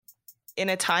In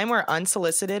a time where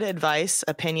unsolicited advice,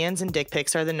 opinions, and dick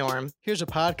pics are the norm, Here's a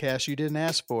podcast you didn't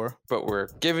ask for. But we're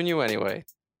giving you anyway.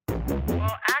 Well,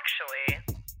 actually,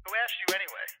 who asked you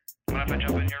anyway? Mind if I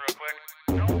jump in here real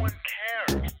quick? No one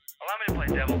cares. Allow me to play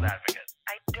devil's advocate.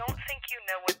 I don't think you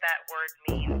know what that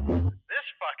word means.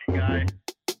 This fucking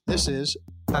guy. This is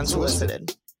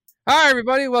unsolicited. Hi,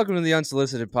 everybody. Welcome to the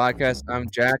Unsolicited Podcast. I'm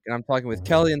Jack, and I'm talking with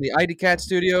Kelly in the ID Cat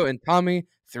studio and Tommy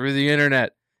through the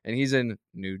internet. And he's in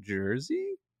New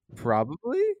Jersey?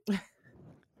 Probably?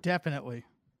 Definitely.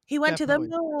 He went Definitely.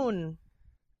 to the moon.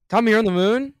 Tommy, you're on the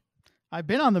moon? I've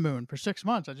been on the moon for 6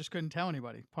 months. I just couldn't tell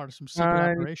anybody. Part of some secret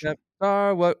Tiny operation. steps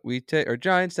are what we take, or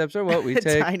giant steps are what we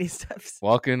take. Tiny steps.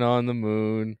 Walking on the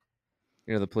moon.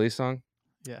 You know the Police song?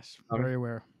 Yes, Okay. very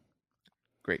aware.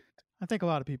 Great. I think a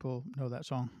lot of people know that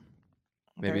song.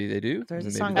 Maybe they do. there's a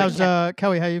Maybe song they that- How's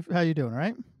Kelly? How you doing? All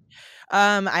right?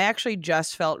 I actually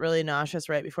just felt really nauseous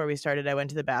right before we started. I went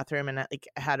to the bathroom and I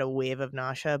had a wave of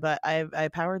nausea, but I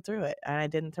powered through it and I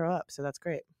didn't throw up, so that's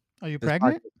great. Are you This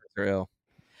pregnant? podcast are ill.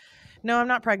 No, I'm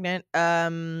not pregnant.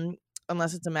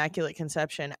 Unless it's immaculate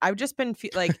conception. I've just been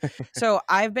so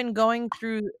I've been going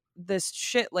through this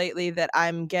shit lately that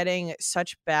I'm getting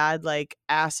such bad like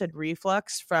acid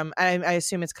reflux from. I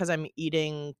assume it's because I'm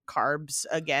eating carbs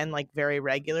again like very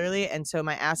regularly, and so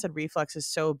my acid reflux is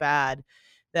so bad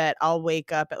that I'll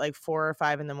wake up at like 4 or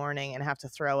 5 in the morning and have to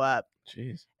throw up.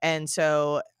 Jeez. And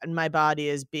so my body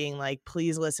is being like,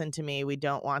 please listen to me. We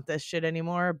don't want this shit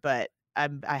anymore. But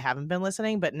I haven't been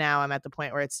listening. But now I'm at the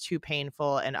point where it's too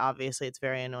painful. And obviously it's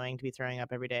very annoying to be throwing up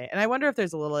every day. And I wonder if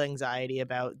there's a little anxiety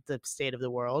about the state of the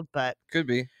world. But Could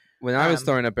be. When I was Um,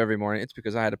 throwing up every morning, it's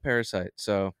because I had a parasite.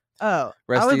 So I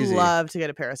Rest would easy. love to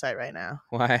get a parasite right now.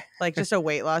 why? Like just a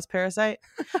weight loss parasite.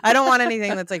 I don't want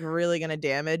anything that's like really going to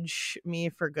damage me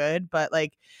for good. But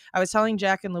like I was telling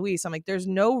Jack and Luis, I'm like, there's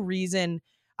no reason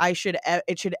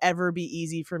it should ever be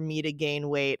easy for me to gain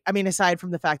weight. I mean, aside from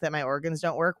the fact that my organs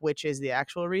don't work, which is the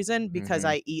actual reason, because Mhm.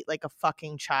 I eat like a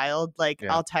fucking child. Like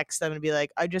Yeah. I'll text them and be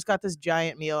like, I just got this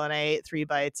giant meal and I ate 3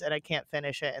 bites and I can't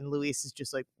finish it. And Luis is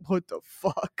just like, what the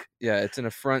fuck? Yeah, it's an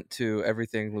affront to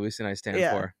everything Luis and I stand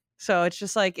Yeah. for. So it's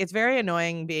just like it's very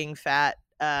annoying being fat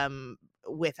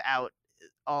without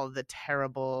all the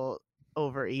terrible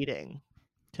overeating.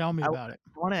 Tell me I- about it.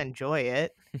 I want to enjoy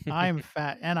it. I am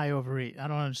fat and I overeat. I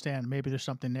don't understand. Maybe there's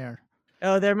something there.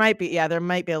 Oh, there might be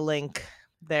a link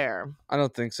there. I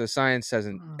don't think so. Science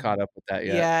hasn't caught up with that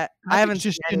yet. Yeah, I I think haven't it's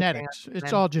just seen anything genetics. on It's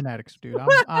them. all genetics, dude.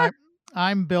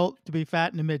 I'm built to be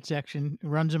fat in the midsection. It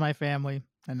runs in my family,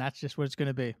 and that's just what it's going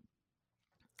to be.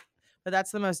 But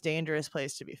that's the most dangerous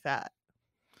place to be fat.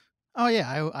 Oh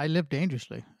yeah, I live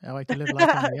dangerously. I like to live life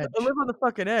on the edge. I live on the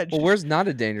fucking edge. Well, where's not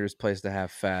a dangerous place to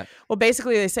have fat? Well,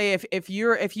 basically, they say if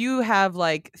you have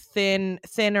like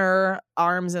thinner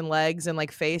arms and legs and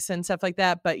like face and stuff like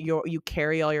that, but you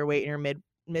carry all your weight in your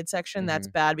midsection, that's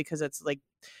bad because it's like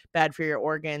bad for your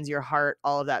organs, your heart,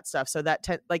 all of that stuff. So that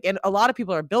and a lot of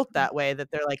people are built that way,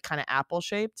 that they're like kind of apple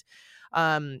shaped.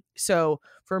 So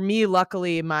for me,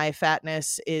 luckily, my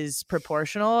fatness is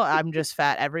proportional. I'm just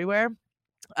fat everywhere.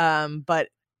 But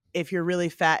if you're really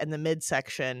fat in the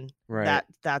midsection, Right.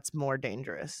 that's more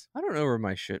dangerous. I don't know where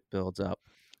my shit builds up.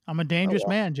 I'm a dangerous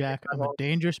well. man, Jack. I'm a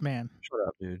dangerous man. Shut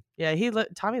up, dude. Yeah,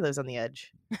 Tommy lives on the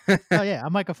edge. Oh yeah,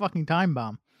 I'm like a fucking time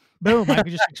bomb. Boom! I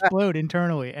could just explode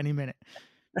internally any minute.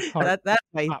 Heart. That's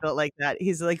why he's pop. built like that.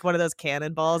 He's like one of those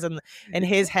cannonballs, and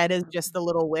his head is just the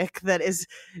little wick that is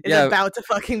Yeah. about to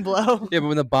fucking blow. Yeah, but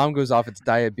when the bomb goes off, it's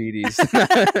diabetes. It's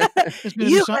gonna be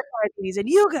You some- got diabetes, and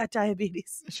you got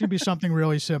diabetes. it should be something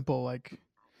really simple, like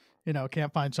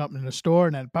can't find something in the store,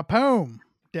 and then boom,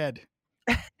 dead.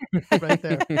 Right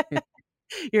there.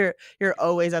 You're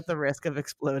always at the risk of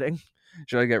exploding.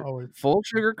 Should I get Always. full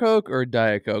sugar Coke or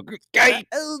Diet Coke? I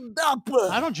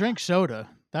don't drink soda.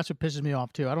 That's what pisses me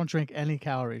off too. I don't drink any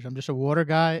calories. I'm just a water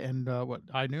guy. And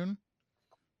high noon?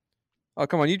 Oh,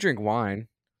 come on. You drink wine.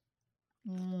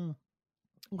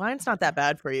 Wine's not that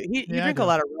bad for you. You Yeah, I drink a do.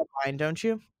 lot of red wine, don't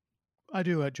you? I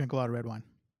do drink a lot of red wine.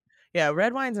 Yeah,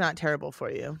 red wine's not terrible for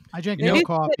you. I drink They no do say that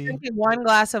coffee. Drinking 1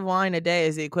 glass of wine a day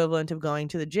is the equivalent of going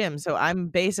to the gym. So I'm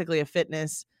basically a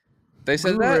fitness They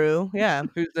said that? guru. Yeah,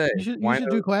 Who's that? You should Wino?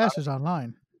 do classes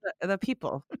online. the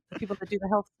people that do the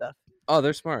health stuff. Oh,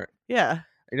 they're smart. Yeah,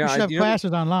 You You know, should have you know-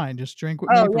 classes online. Just drink with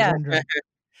Oh, me for yeah. one drink.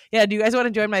 yeah. Do you guys want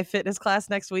to join my fitness class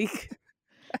next week?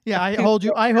 Yeah, I hold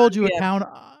you. I hold you Yeah.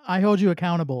 I hold you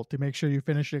accountable to make sure you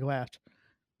finish the class.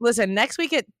 Listen, next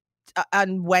week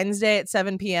on Wednesday at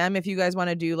 7 p.m. If you guys want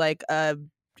to do like a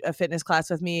fitness class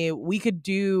with me, we could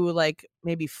do like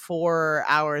maybe 4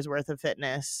 hours worth of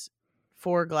fitness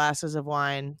 4 glasses of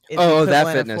wine. Is Oh, the that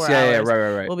equivalent of fitness. 4 Yeah,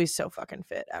 hours. right. We'll be so fucking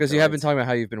fit. Because you have been afterwards. talking about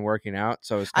how you've been working out,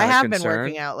 so it's I kind have of been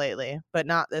working out lately, but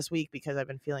not this week because I've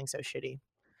been feeling so shitty.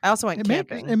 I also went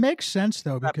camping. It makes sense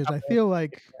though, because I feel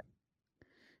like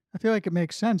it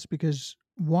makes sense because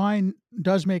wine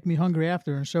does make me hungry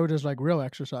after, and so does like real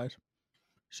exercise.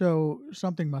 So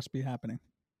something must be happening.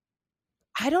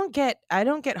 I don't get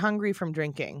hungry from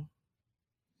drinking.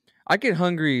 I get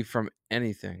hungry from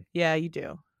anything. Yeah, you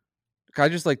do. I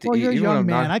just like to Well, eat. you're a even when young I'm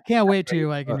man. not. I can't wait till you're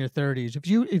like in your 30s. If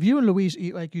you and Louise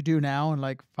eat like you do now in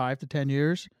like 5 to 10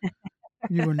 years,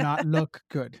 you will not look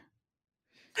good.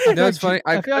 You know, it's funny.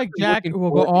 I feel like I've been Jack looking will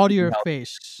go forward to all to eating your healthy.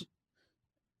 face.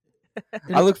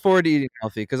 I look forward to eating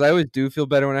healthy because I always do feel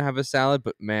better when I have a salad.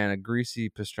 But man, a greasy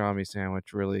pastrami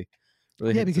sandwich really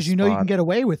Yeah, hits because the you know you spot. can get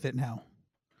away with it now.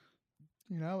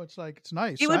 You know, it's like it's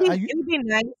nice. It would be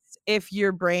nice if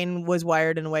your brain was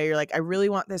wired in a way you're like, I really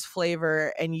want this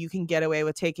flavor, and you can get away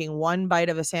with taking one bite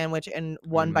of a sandwich and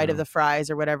one bite of the fries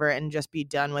or whatever, and just be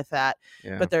done with that.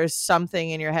 Yeah. But there's something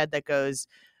in your head that goes,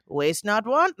 waste not,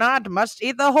 want not, must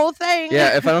eat the whole thing.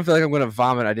 Yeah, if I don't feel like I'm going to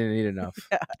vomit, I didn't eat enough.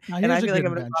 Now, And I here's a feel like good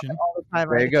I'm going to invention. vomit all the time.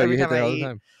 There you go. every You hit time that I all the eat.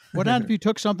 time. What happens if you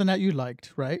took something that you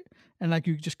liked, right? And like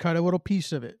you just cut a little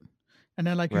piece of it. And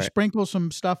then like you Right. sprinkle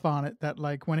some stuff on it that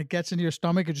like when it gets into your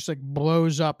stomach, it just like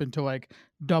blows up into like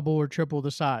double or triple the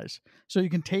size. So you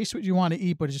can taste what you want to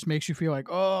eat, but it just makes you feel like,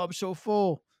 oh, I'm so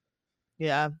full.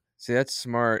 Yeah. See, that's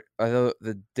smart. Although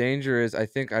the danger is, I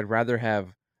think I'd rather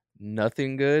have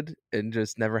nothing good and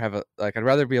just never have I'd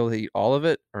rather be able to eat all of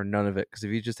it or none of it. Because if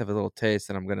you just have a little taste,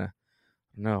 then I'm gonna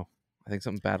no. I think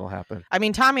something bad will happen. I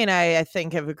mean, Tommy and I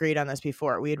think, have agreed on this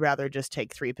before. We'd rather just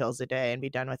take 3 pills a day and be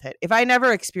done with it. If I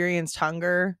never experienced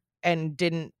hunger and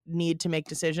didn't need to make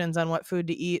decisions on what food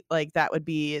to eat, like that would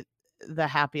be the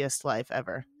happiest life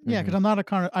ever. Yeah, because I'm not a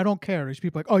kind of, I don't care. There's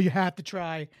people like, oh, you have to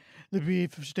try the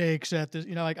beef steaks at this.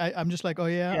 You know, like I'm just like, oh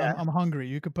yeah. I'm hungry.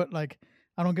 You could put like,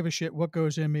 I don't give a shit what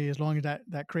goes in me as long as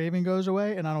that craving goes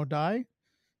away and I don't die.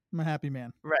 I'm a happy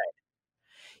man. Right.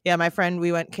 Yeah, my friend,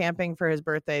 we went camping for his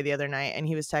birthday the other night, and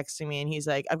he was texting me, and he's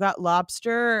like, I've got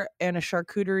lobster and a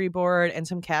charcuterie board and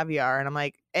some caviar. And I'm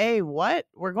like, hey, what?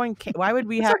 We're going, why would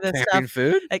we have this Camping stuff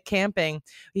food? at camping?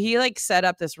 He like set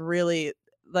up this really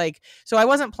so I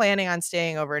wasn't planning on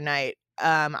staying overnight.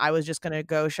 I was just going to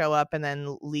go show up and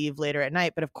then leave later at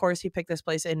night. But of course, he picked this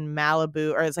place in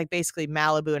Malibu, or it's like basically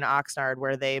Malibu and Oxnard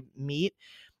where they meet.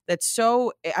 I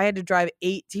had to drive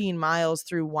 18 miles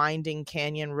through winding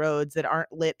canyon roads that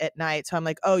aren't lit at night. So I'm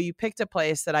like, oh, you picked a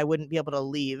place that I wouldn't be able to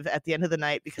leave at the end of the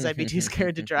night because I'd be too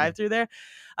scared to drive through there.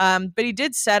 But he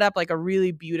did set up like a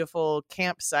really beautiful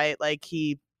campsite. Like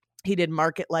he did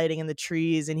market lighting in the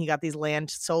trees, and he got these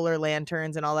solar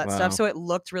lanterns and all that stuff. So it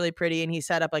looked really pretty. And he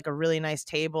set up like a really nice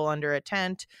table under a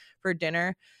tent for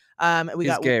dinner.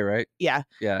 He's gay, right? Yeah,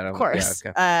 yeah, of course.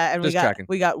 Yeah, okay. And Just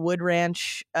we got Wood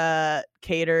Ranch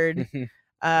catered,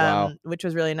 Wow. which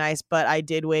was really nice. But I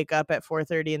did wake up at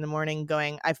 4:30 in the morning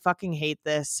going, I fucking hate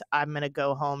this. I'm gonna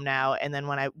go home now. And then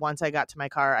once I got to my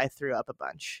car, I threw up a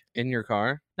bunch. In your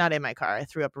car? Not in my car. I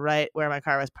threw up right where my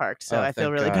car was parked. So Oh, I feel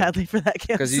thank really God. badly for that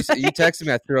campsite. Because you texted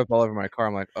me, I threw up all over my car.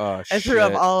 I'm like, oh shit. I threw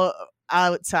up all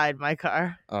outside my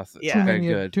car. Oh, Yeah. okay,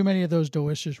 good. Too many of those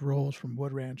delicious rolls from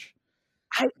Wood Ranch.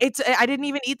 I didn't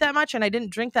even eat that much, and I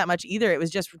didn't drink that much either. It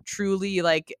was just truly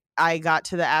like I got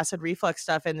to the acid reflux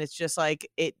stuff, and it's just like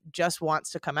it just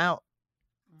wants to come out,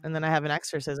 and then I have an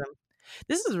exorcism.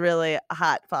 This is really a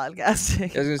hot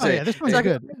podcasting. I was gonna Oh say, yeah, this one's like-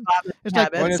 good. It's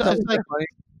like, habits. Wanna know it's something like funny?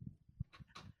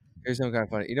 Here's something kind of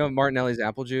funny. You know Martinelli's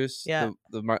apple juice? Yeah.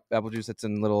 The apple juice that's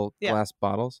in little Yeah. glass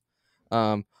bottles.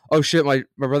 Oh shit, my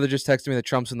brother just texted me that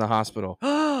Trump's in the hospital.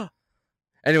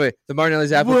 Anyway, the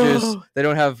Martinelli's apple juice, Whoa. they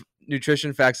don't have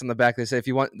nutrition facts on the back. They say if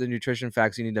you want the nutrition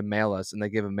facts, you need to mail us, and they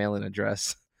give a mail-in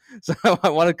address. So I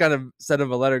want to kind of send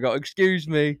him a letter, go, excuse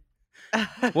me,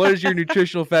 what is your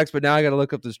nutritional facts? But now I got to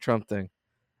look up this Trump thing.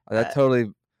 That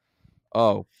totally.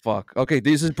 Oh fuck. Okay,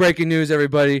 this is breaking news,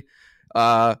 everybody.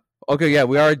 Okay, yeah,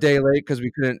 we are a day late because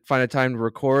we couldn't find a time to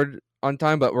record on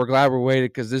time, but we're glad we're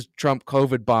waited because this Trump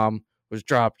COVID bomb was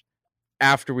dropped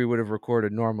after we would have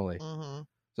recorded normally. Mhm.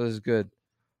 So this is good.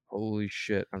 Holy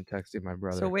shit! I'm texting my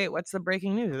brother. So wait, what's the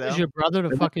breaking news though? is your brother the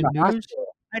They're fucking in the news? hospital.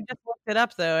 I just looked it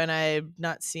up though, and I'm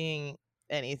not seeing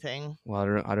anything. Well, I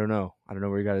don't know. I don't know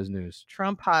where he got his news.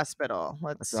 Trump Hospital.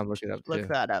 Let's I'm looking it up look too.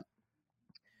 that up.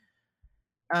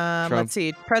 Trump. Let's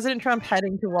see. President Trump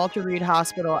heading to Walter Reed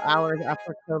Hospital hours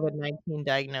after COVID-19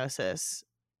 diagnosis.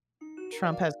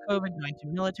 Trump has COVID, going to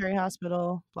military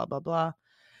hospital. Blah blah blah.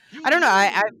 I don't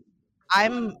know.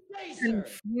 I'm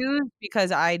confused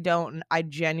because I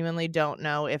genuinely don't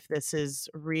know if this is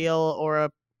real or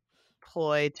a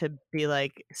ploy to be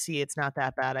like, see, it's not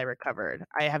that bad, I recovered?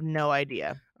 I have no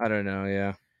idea. I don't know.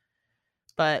 Yeah.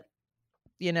 But,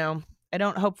 you know, I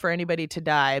don't hope for anybody to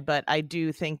die, but I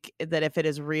do think that if it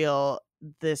is real,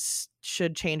 this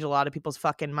should change a lot of people's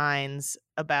fucking minds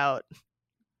about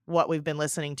what we've been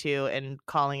listening to and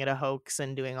calling it a hoax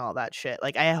and doing all that shit.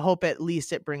 Like, I hope at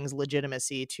least it brings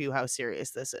legitimacy to how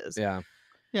serious this is. Yeah.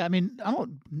 Yeah, I mean,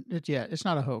 it's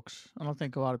not a hoax. I don't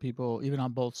think a lot of people, even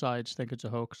on both sides, think it's a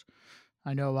hoax.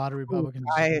 I know a lot of Republicans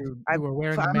who are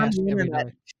wearing a mask every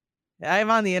day. I'm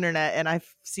on the internet and I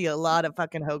see a lot of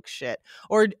fucking hoax shit,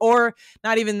 or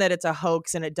not even that it's a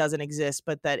hoax and it doesn't exist,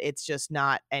 but that it's just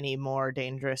not any more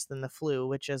dangerous than the flu,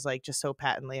 which is like just so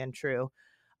patently untrue.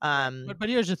 But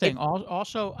here's the thing.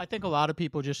 Also, I think a lot of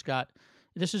people just got.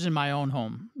 This is in my own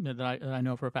home that I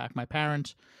know for a fact. My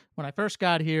parents, when I first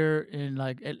got here in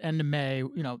like at end of May,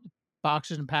 you know,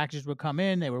 boxes and packages would come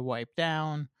in. They were wiped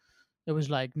down. It was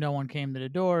like no one came to the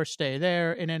door. Stay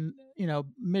there. And then, you know,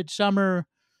 midsummer,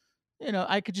 you know,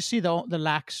 I could just see the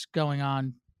lax going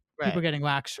on. Right. People getting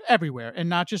lax everywhere, and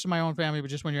not just in my own family, but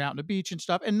just when you're out on the beach and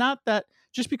stuff. And not that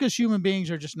just because human beings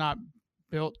are just not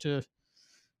built to.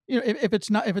 You know, if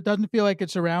it doesn't feel like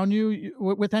it's around you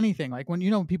with anything, like when,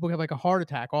 you know, people have like a heart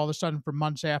attack all of a sudden for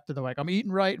months after, they're like, I'm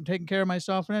eating right, I'm taking care of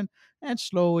myself, and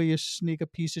slowly you sneak a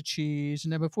piece of cheese,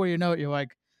 and then before you know it, you're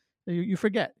like, you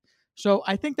forget. So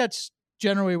I think that's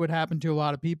generally what happened to a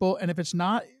lot of people, and if it's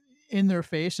not in their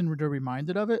face and they're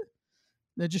reminded of it,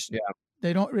 they just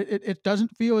they don't. It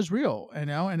doesn't feel as real, you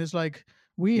know. And it's like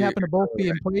we happen to both be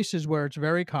in places where it's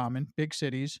very common, big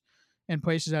cities, and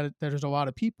places that there's a lot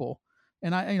of people.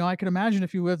 And I can imagine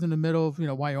if you lived in the middle of, you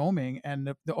know, Wyoming,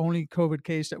 and the only COVID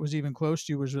case that was even close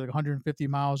to you was like 150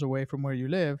 miles away from where you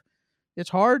live. It's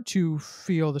hard to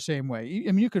feel the same way.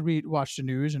 I mean, you could watch the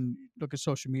news and look at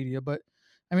social media, but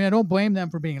I mean, I don't blame them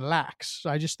for being lax.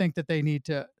 I just think that they need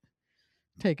to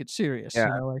take it serious. Yeah.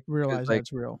 You know, like realize like,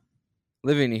 that's real.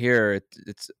 Living here,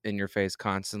 it's in your face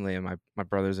constantly. And my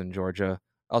brother's in Georgia.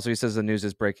 Also, he says the news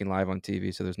is breaking live on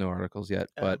TV, so there's no articles yet.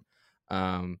 But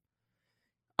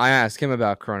I asked him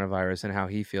about coronavirus and how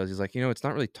he feels. He's like, you know, it's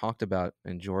not really talked about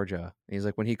in Georgia. And he's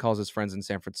like, when he calls his friends in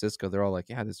San Francisco, they're all like,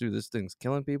 yeah, this thing's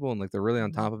killing people. And like, they're really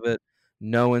on top of it.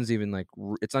 No one's even like,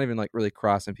 it's not even like really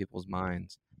crossing people's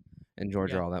minds in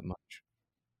Georgia all that much.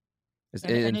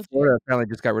 And Florida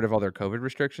apparently just got rid of all their COVID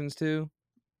restrictions too.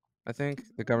 I think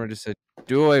the governor just said,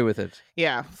 do away with it.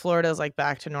 Yeah. Florida's like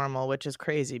back to normal, which is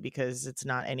crazy because it's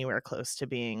not anywhere close to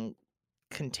being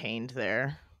contained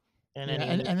there. And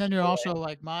then you're also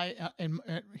like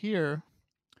here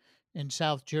in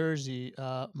South Jersey,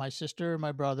 my sister and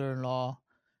my brother-in-law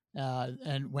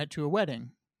and went to a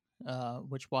wedding,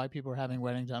 which why people are having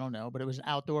weddings, I don't know, but it was an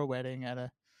outdoor wedding at a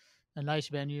nice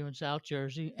venue in South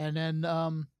Jersey. And then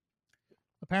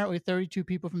apparently 32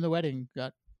 people from the wedding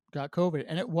got COVID.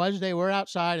 And they were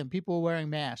outside and people were wearing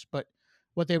masks. But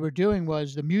what they were doing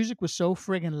was the music was so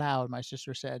friggin' loud, my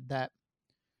sister said, that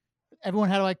everyone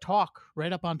had to like talk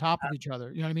right up on top of each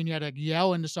other. You know what I mean? You had to like,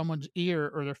 yell into someone's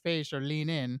ear or their face or lean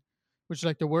in, which is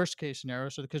like the worst case scenario.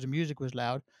 So because the music was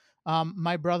loud.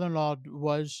 My brother-in-law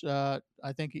was, I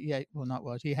think, he had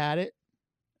it.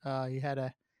 He had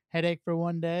a headache for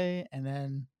one day, and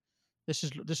then this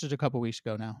is a couple weeks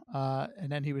ago now.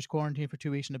 And then he was quarantined for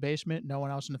 2 weeks in the basement. No one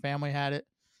else in the family had it.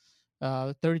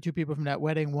 32 people from that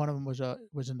wedding. One of them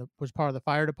was part of the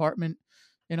fire department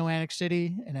in Atlantic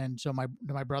City, and then so my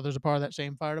brother's a part of that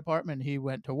same fire department. He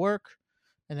went to work,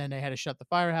 and then they had to shut the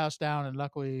firehouse down. And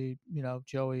luckily, you know,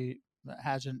 Joey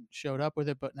hasn't showed up with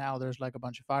it, but now there's like a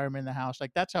bunch of firemen in the house.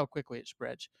 Like that's how quickly it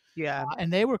spreads. Yeah,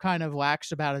 and they were kind of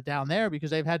lax about it down there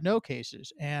because they've had no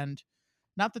cases, and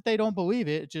not that they don't believe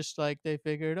it, just like they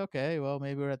figured, okay, well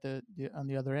maybe we're at on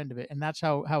the other end of it, and that's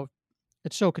how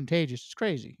it's so contagious. It's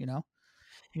crazy, you know.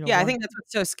 I think that's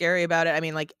what's so scary about it. I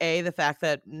mean, like, the fact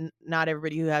that not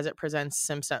everybody who has it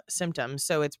presents symptoms.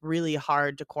 So it's really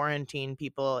hard to quarantine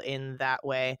people in that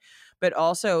way. But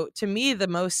also, to me, the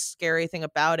most scary thing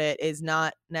about it is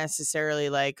not necessarily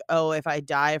like, oh, if I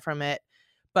die from it,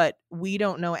 but we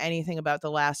don't know anything about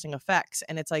the lasting effects.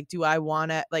 And it's like, do I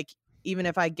want to, like, even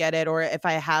if I get it or if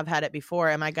I have had it before,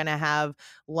 am I going to have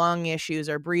lung issues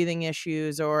or breathing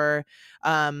issues or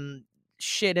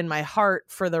shit in my heart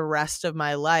for the rest of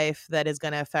my life that is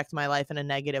going to affect my life in a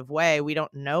negative way? We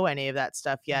don't know any of that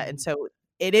stuff yet. And so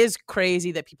it is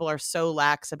crazy that people are so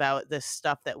lax about this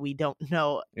stuff that we don't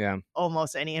know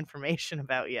almost any information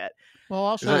about yet. Well,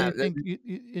 also I think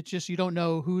it's just, you don't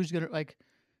know who's going to, like,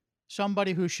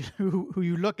 somebody who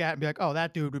you look at and be like, oh,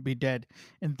 that dude would be dead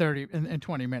in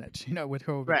 20 minutes, you know, with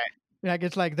COVID. Right. Like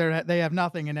it's like they have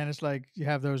nothing, and then it's like you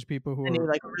have those people who And you're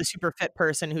are like a super fit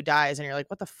person who dies, and you're like,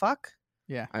 what the fuck?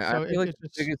 yeah. I So feel like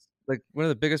it's one of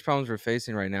the biggest problems we're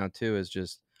facing right now too is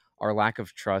just our lack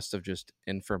of trust of just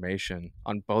information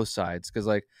on both sides. Because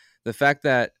like the fact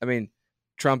that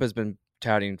Trump has been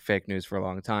touting fake news for a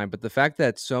long time, but the fact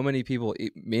that so many people,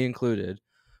 me included,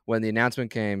 when the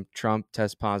announcement came, Trump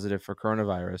test positive for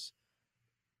coronavirus,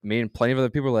 me and plenty of other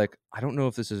people were like, I don't know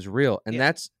if this is real, and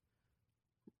that's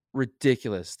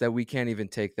ridiculous that we can't even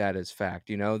take that as fact.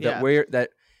 You know that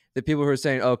the people who are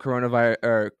saying, oh, coronavirus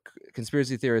or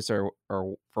conspiracy theorists are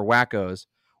for wackos,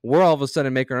 we're all of a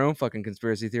sudden making our own fucking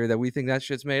conspiracy theory that we think that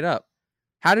shit's made up.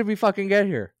 How did we fucking get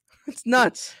here? It's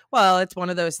nuts. Well, it's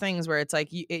one of those things where it's like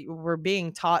we're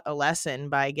being taught a lesson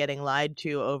by getting lied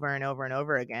to over and over and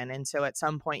over again. And so at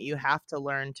some point you have to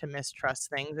learn to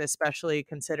mistrust things, especially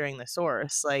considering the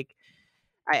source. Like,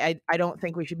 I don't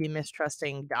think we should be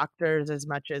mistrusting doctors as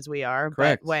much as we are.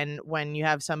 Correct. But when you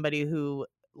have somebody who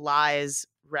lies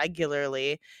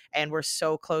regularly, and we're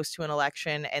so close to an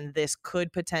election, and this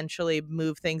could potentially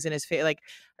move things in his favor, like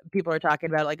people are talking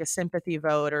about like a sympathy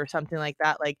vote or something like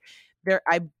that. Like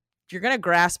you're gonna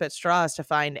grasp at straws to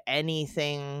find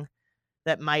anything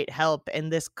that might help,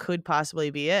 and this could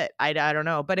possibly be it. I don't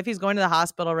know, but if he's going to the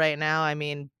hospital right now, I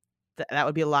mean, that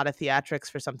would be a lot of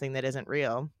theatrics for something that isn't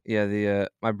real. Yeah,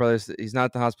 my he's not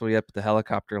at the hospital yet, but the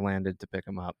helicopter landed to pick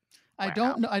him up. I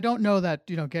don't know that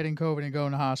getting COVID and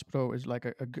going to hospital is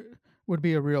like would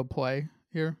be a real play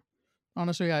here.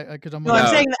 Honestly, because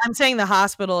I'm saying the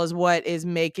hospital is what is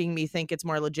making me think it's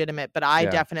more legitimate, but I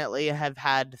definitely have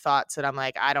had thoughts that I'm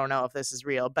like, I don't know if this is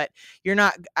real. But you're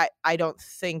not. I don't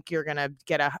think you're gonna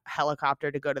get a helicopter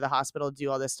to go to the hospital to do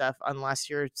all this stuff unless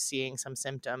you're seeing some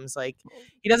symptoms. Like,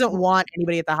 he doesn't want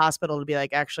anybody at the hospital to be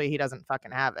like, actually, he doesn't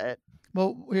fucking have it.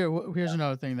 Well, here's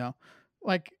another thing though.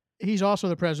 Like, he's also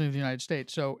the president of the United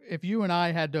States. So if you and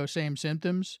I had those same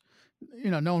symptoms,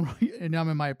 no one, and I'm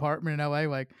in my apartment in LA,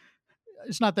 like,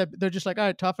 it's not that they're just like, all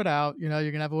right, tough it out. You're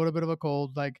going to have a little bit of a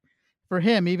cold. Like, for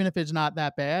him, even if it's not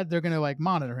that bad, they're going to like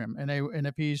monitor him. And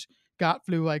if he's got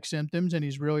flu-like symptoms and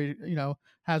he's really,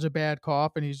 has a bad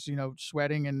cough and he's,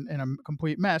 sweating and a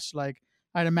complete mess, like,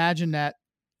 I'd imagine that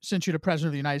since you're the president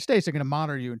of the United States, they're going to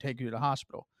monitor you and take you to the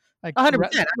hospital. Like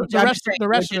 100%. The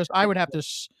rest of us, I would have to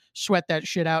sweat that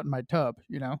shit out in my tub,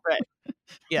 Right.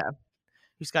 Yeah.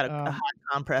 You just got a hot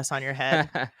compress on your head.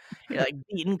 You're like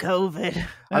beating COVID.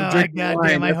 I'm drinking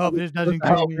goddamn, I hope this doesn't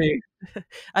kill me.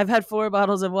 I've had 4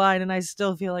 bottles of wine and I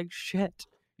still feel like shit.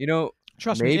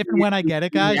 Trust me, if and when I get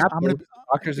it, guys, I'm gonna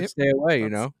doctors would stay away.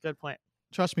 Good point.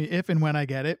 Trust me, if and when I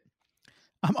get it,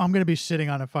 I'm gonna be sitting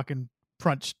on a fucking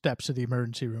front steps of the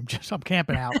emergency room. I'm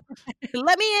camping out.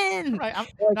 Let me in. Right,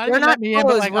 not even let me in,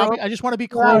 but like, I just want to be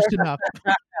close enough.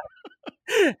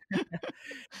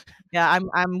 Yeah,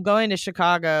 I'm going to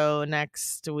Chicago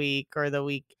next week or the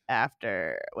week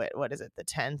after. What is it? The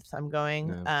 10th. I'm going.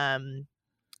 Yeah.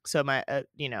 So my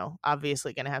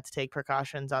obviously going to have to take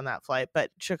precautions on that flight,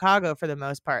 but Chicago for the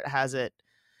most part has it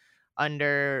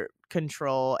under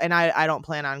control, and I don't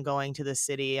plan on going to the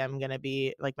city. I'm going to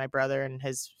be like, my brother and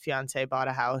his fiance bought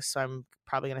a house, so I'm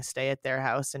probably going to stay at their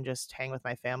house and just hang with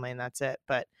my family, and that's it.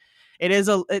 But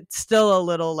it's still a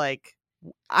little like,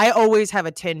 I always have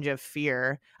a tinge of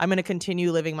fear. I'm going to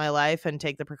continue living my life and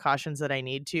take the precautions that I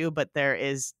need to, but there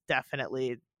is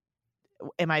definitely,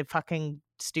 am I fucking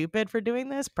stupid for doing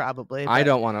this? Probably. I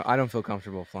don't feel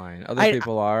comfortable flying. Other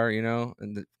people are,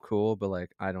 and cool, but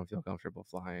like, I don't feel comfortable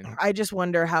flying. I just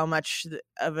wonder how much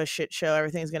of a shit show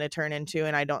everything's going to turn into,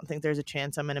 and I don't think there's a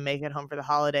chance I'm going to make it home for the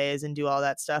holidays and do all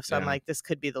that stuff. So I'm like, this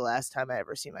could be the last time I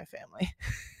ever see my family.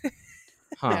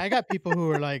 Yeah, I got people who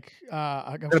are like,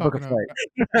 I was talking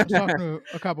to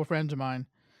a couple of friends of mine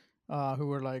who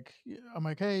were like, I'm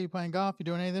like, hey, you playing golf? You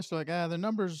doing any of this? They're like, the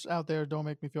numbers out there don't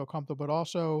make me feel comfortable, but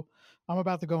also I'm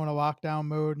about to go in a lockdown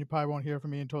mode, and you probably won't hear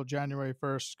from me until January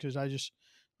 1st because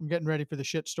I'm getting ready for the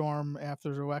shitstorm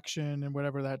after the election and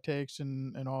whatever that takes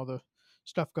and all the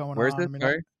stuff going on. Where's this?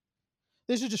 Sorry?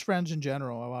 This is just friends in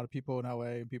general. A lot of people in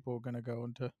LA, people are going to go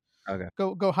into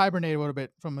go hibernate a little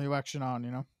bit from the election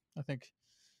on. I think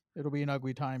it'll be an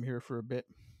ugly time here for a bit.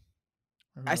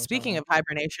 Speaking of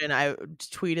hibernation, I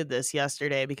tweeted this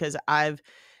yesterday because I've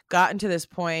gotten to this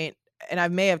point, and I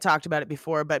may have talked about it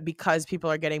before, but because people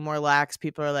are getting more lax,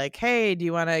 people are like, hey, do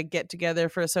you want to get together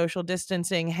for a social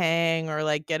distancing hang or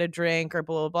like get a drink or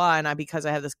blah, blah, blah. And because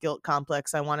I have this guilt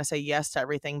complex, I want to say yes to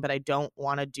everything, but I don't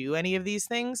want to do any of these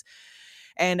things.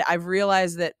 And I've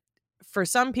realized that for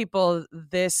some people,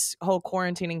 this whole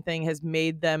quarantining thing has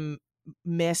made them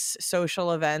miss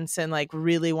social events and like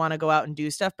really want to go out and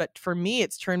do stuff. But for me,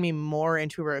 it's turned me more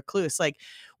into a recluse. Like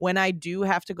when I do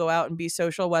have to go out and be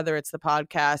social, whether it's the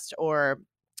podcast or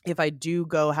if I do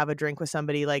go have a drink with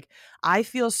somebody, like I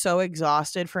feel so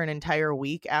exhausted for an entire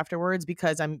week afterwards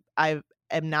because I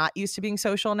am not used to being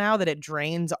social now, that it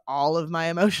drains all of my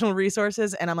emotional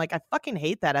resources. And I'm like, I fucking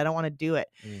hate that. I don't want to do it.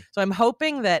 So I'm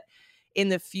hoping that in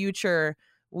the future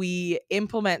we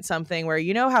implement something where,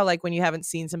 you know how like when you haven't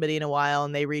seen somebody in a while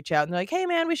and they reach out and they're like, hey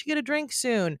man, we should get a drink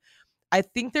soon. I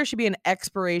think there should be an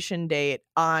expiration date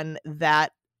on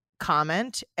that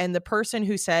comment, and the person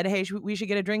who said, hey, we should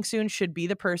get a drink soon, should be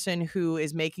the person who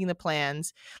is making the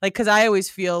plans. Like, because I always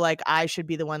feel like I should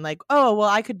be the one like, oh, well,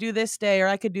 I could do this day or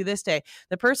I could do this day.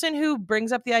 The person who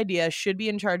brings up the idea should be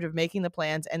in charge of making the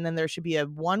plans, and then there should be a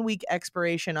 1 week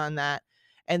expiration on that,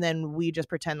 and then we just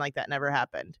pretend like that never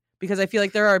happened. Because I feel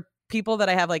like there are people that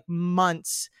I have like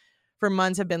months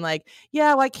have been like,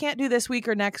 yeah, well, I can't do this week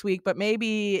or next week, but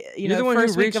maybe, you know, the one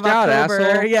first who week of reached out, October.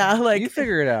 asshole. Yeah, like you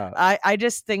figure it out. I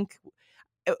just think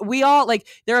we all like,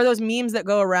 there are those memes that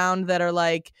go around that are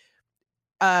like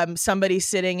somebody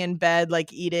sitting in bed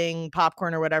like eating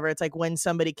popcorn or whatever. It's like when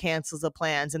somebody cancels the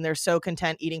plans and they're so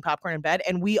content eating popcorn in bed.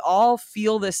 And we all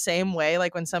feel the same way.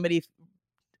 Like when somebody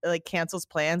like cancels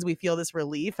plans, we feel this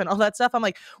relief and all that stuff. I'm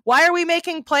like, why are we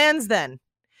making plans then?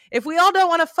 If we all don't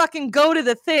want to fucking go to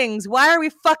the things, why are we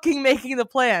fucking making the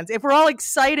plans? If we're all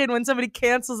excited when somebody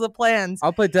cancels the plans.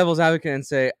 I'll play devil's advocate and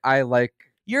say,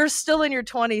 You're still in your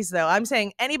 20s though. I'm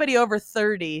saying anybody over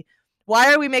 30,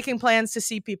 why are we making plans to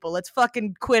see people? Let's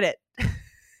fucking quit it.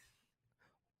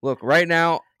 Look, right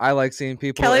now, I like seeing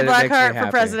people. Kelly and it makes me Blackheart for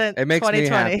happy. president It makes me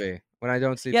 2020. happy when I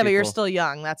don't see people. Yeah, but you're still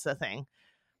young. That's the thing. I'm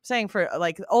saying for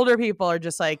like older people are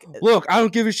just like, look, I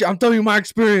don't give a shit. I'm telling you my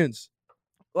experience.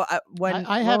 well, when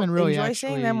I haven't really enjoy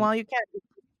seeing them actually- while you can't. If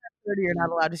you're 30, you're not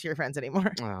allowed to see your friends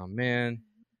anymore. Oh man,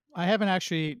 I haven't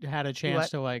actually had a chance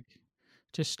to like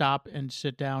to stop and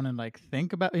sit down and like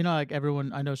think about, you know, like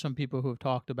everyone, I know some people who have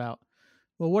talked about,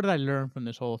 well, what did I learn from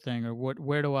this whole thing, or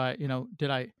where do I, you know,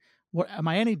 what am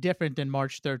I any different than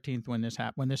March 13th when this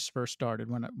happened, when this first started,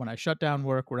 when I shut down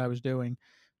work, what I was doing,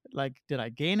 like, did I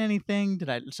gain anything?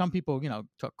 Some people, you know,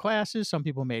 took classes, some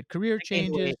people made career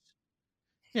changes.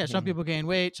 Yeah, some people gain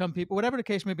weight, some people, whatever the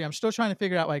case may be. I'm still trying to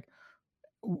figure out like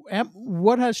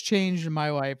what has changed in my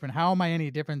life and how am I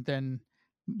any different than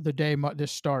the day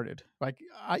this started. Like,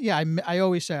 I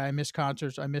always say I miss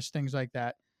concerts, I miss things like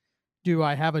that. Do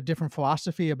I have a different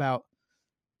philosophy about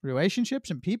relationships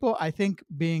and people? I think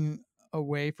being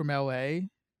away from LA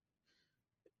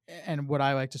and what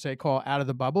I like to say call out of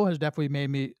the bubble has definitely made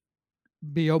me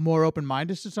be more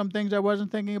open-minded to some things I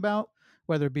wasn't thinking about,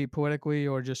 whether it be politically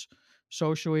or just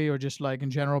socially or just like in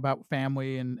general about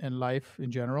family and life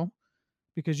in general,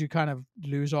 because you kind of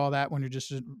lose all that when you're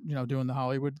just, you know, doing the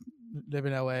Hollywood, live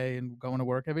in LA and going to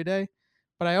work every day.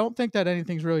 But I don't think that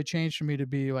anything's really changed for me to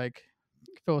be like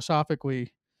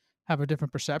philosophically have a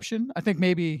different perception. I think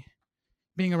maybe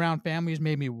being around families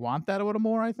made me want that a little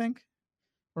more, I think.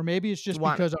 Or maybe it's just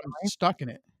because I'm stuck in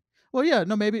it. Well, yeah,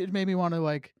 no, maybe it made me want to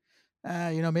like,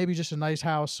 you know, maybe just a nice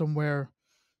house somewhere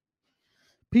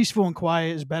peaceful and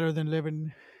quiet is better than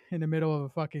living in the middle of a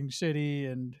fucking city.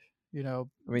 And, you know,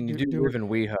 I mean, you do live in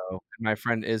WeHo, and my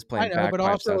friend is playing. I know, but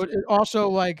also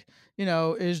like, you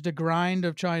know, is the grind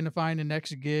of trying to find the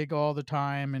next gig all the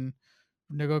time and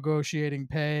negotiating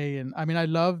pay. And I mean, I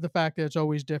love the fact that it's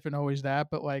always different, always that,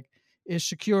 but like, is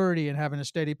security and having a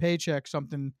steady paycheck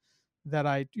something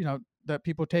that that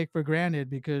people take for granted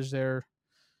because they're,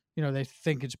 you know, they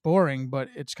think it's boring, but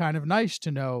it's kind of nice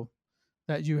to know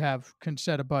that you can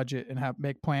set a budget and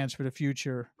make plans for the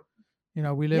future. You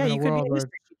know, we live in a world where,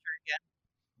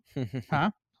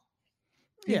 huh?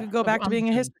 You could go back to being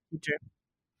a history teacher.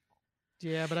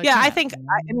 Yeah, but I think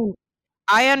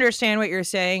I understand what you're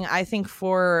saying. I think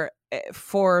for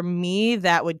me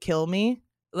that would kill me,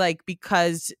 like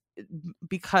because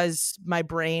my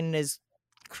brain is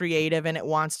creative and it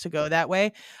wants to go that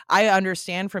way. I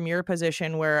understand from your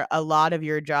position where a lot of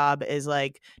your job is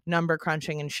like number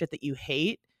crunching and shit that you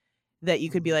hate, that you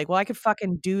could be like, well, I could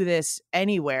fucking do this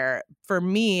anywhere. For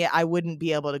me, I wouldn't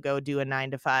be able to go do a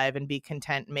 9-to-5 and be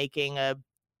content making a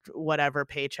whatever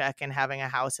paycheck and having a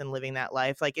house and living that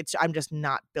life. Like I'm just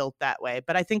not built that way.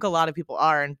 But I think a lot of people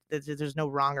are, and there's no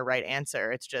wrong or right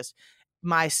answer. It's just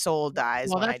my soul dies.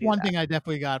 Well, when that's one thing I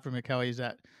definitely got from Kelly is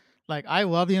that, like, I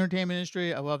love the entertainment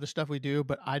industry. I love the stuff we do,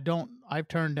 but I've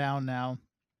turned down now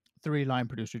 3 line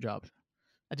producer jobs.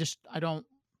 I don't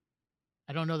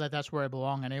know that that's where I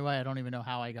belong anyway. I don't even know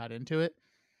how I got into it.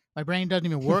 My brain doesn't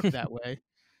even work that way.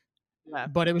 Yeah.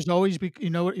 But it was always, you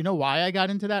know why I got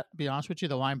into that? To be honest with you,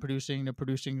 the line producing, the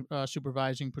producing,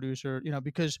 supervising producer,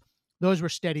 because those were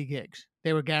steady gigs.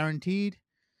 They were guaranteed.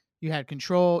 You had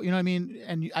control, you know what I mean?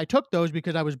 And I took those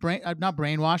because I was not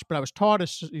brainwashed, but I was taught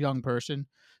as a young person,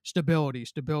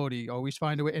 stability, always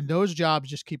find a way. And those jobs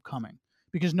just keep coming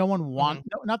because no one wants,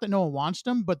 not that no one wants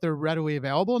them, but they're readily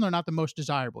available and they're not the most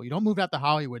desirable. You don't move out to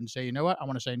Hollywood and say, you know what, I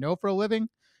want to say no for a living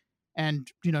and,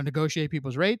 negotiate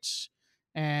people's rates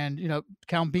and,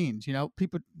 count beans,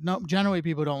 people, generally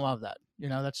people don't love that.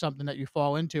 That's something that you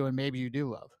fall into and maybe you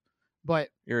do love, but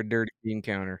you're a dirty bean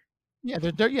counter. Yeah,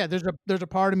 there's a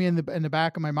part of me in the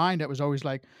back of my mind that was always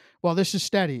like, well, this is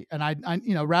steady, and I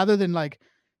rather than like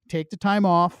take the time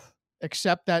off,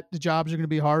 accept that the jobs are going to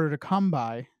be harder to come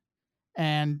by,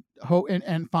 and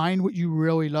find what you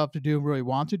really love to do, really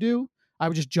want to do, I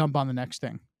would just jump on the next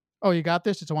thing. Oh, you got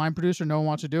this? It's a wine producer. No one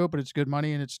wants to do it, but it's good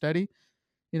money and it's steady,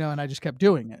 and I just kept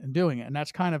doing it, and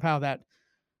that's kind of how that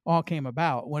all came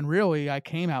about. When really I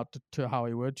came out to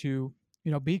Hollywood to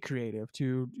be creative,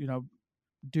 to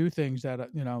do things that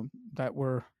that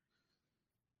were.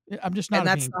 I'm just not. And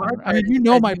a that's bean the hard counter. I part, mean,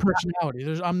 because my you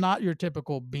personality. I'm not your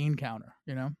typical bean counter.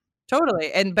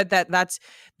 Totally. But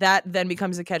that then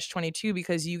becomes a catch-22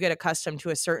 because you get accustomed to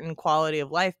a certain quality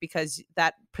of life because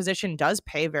that position does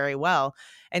pay very well.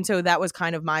 And so that was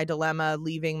kind of my dilemma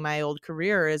leaving my old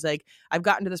career, is like, I've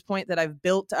gotten to this point that I've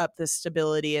built up this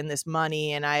stability and this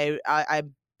money, and I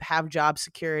have job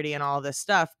security and all this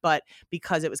stuff, but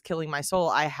because it was killing my soul,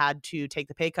 I had to take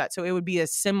the pay cut. So it would be a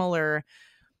similar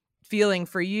feeling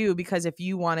for you, because if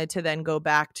you wanted to then go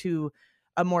back to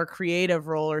a more creative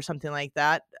role or something like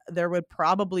that, there would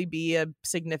probably be a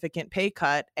significant pay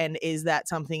cut. And is that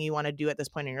something you want to do at this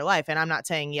point in your life? And I'm not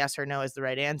saying yes or no is the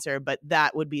right answer, but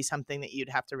that would be something that you'd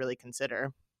have to really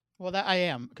consider. Well, that I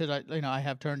am, because I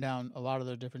have turned down a lot of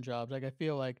the different jobs. Like I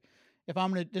feel like if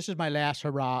this is my last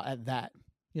hurrah at that.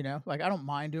 Like I don't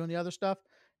mind doing the other stuff,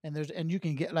 and you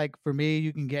can get, like, for me,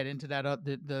 you can get into that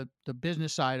the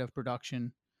business side of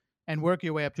production and work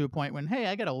your way up to a point when, hey,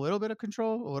 I get a little bit of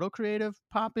control, a little creative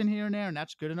pop in here and there, and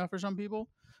that's good enough for some people.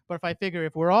 But if I figure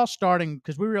if we're all starting,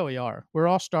 because we really are, we're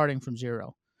all starting from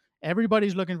zero.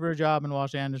 Everybody's looking for a job in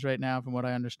Los Angeles right now, from what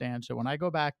I understand. So when I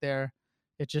go back there,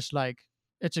 it's just like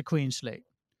it's a clean slate,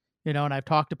 and I've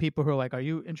talked to people who are like, "Are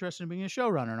you interested in being a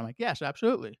showrunner?" And I'm like, "Yes,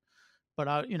 absolutely." But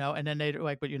and then they're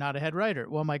like, "But you're not a head writer."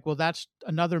 Well, I'm like, well, that's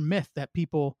another myth that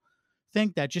people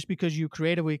think, that just because you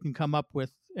creatively can come up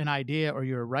with an idea or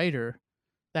you're a writer,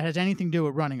 that has anything to do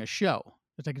with running a show.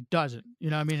 It's like, it doesn't,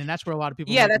 I mean? And that's where a lot of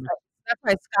people. Yeah, that's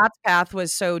why Scott's path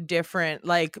was so different.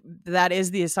 Like, that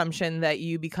is the assumption that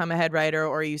you become a head writer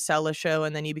or you sell a show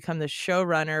and then you become the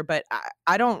showrunner. But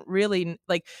I don't really,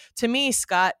 like, to me,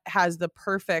 Scott has the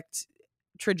perfect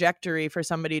trajectory for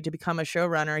somebody to become a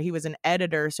showrunner. He was an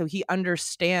editor, so he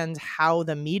understands how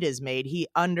the meat is made. He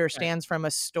understands from a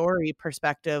story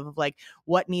perspective of like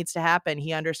what needs to happen.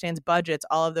 He understands budgets,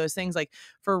 all of those things. Like,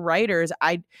 for writers,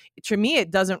 to me,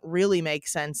 it doesn't really make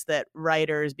sense that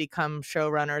writers become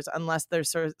showrunners unless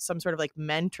there's some sort of like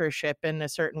mentorship in a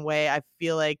certain way. I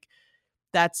feel like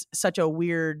that's such a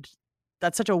weird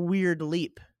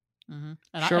leap. Mm-hmm.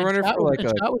 Showrunner for like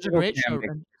Scott was a great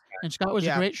showrunner. And Scott was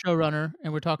a great showrunner,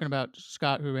 and we're talking about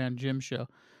Scott, who ran Jim's show.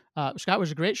 Scott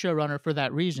was a great showrunner for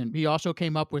that reason. He also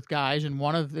came up with guys, and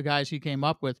one of the guys he came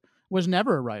up with was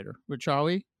never a writer, with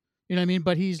Charlie. You know what I mean?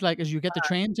 But he's like, as you get the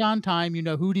trains on time,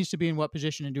 who needs to be in what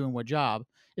position and doing what job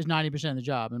is 90% of the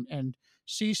job. And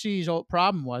CC's old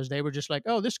problem was they were just like,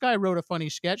 oh, this guy wrote a funny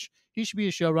sketch. He should be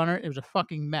a showrunner. It was a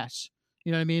fucking mess.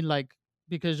 You know what I mean? Like,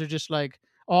 because they're just like,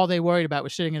 all they worried about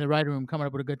was sitting in the writing room, coming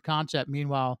up with a good concept.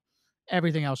 Meanwhile,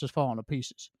 everything else is falling to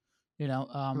pieces,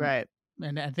 Right.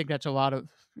 And I think that's a lot of,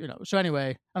 so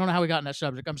anyway, I don't know how we got in that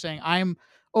subject. I'm saying I'm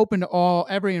open to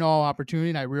every and all opportunity.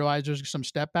 And I realize there's some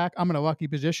step back. I'm in a lucky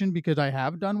position because I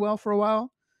have done well for a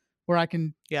while where I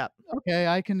can, okay,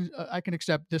 I can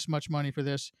accept this much money for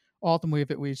this. Ultimately,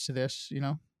 if it leads to this,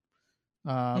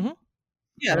 Mm-hmm.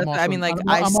 Yeah, I'm also, I mean, like,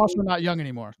 I'm also not young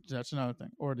anymore. That's another thing,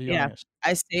 or the youngest.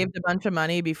 I saved a bunch of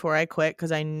money before I quit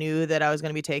because I knew that I was going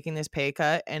to be taking this pay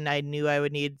cut, and I knew I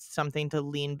would need something to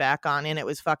lean back on, and it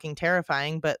was fucking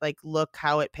terrifying. But like, look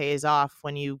how it pays off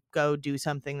when you go do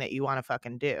something that you want to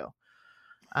fucking do.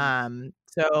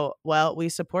 So, well, we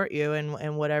support you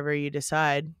in whatever you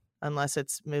decide, unless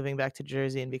it's moving back to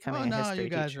Jersey and becoming a history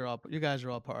teacher. You guys are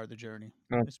all part of the journey.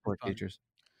 Sport teachers.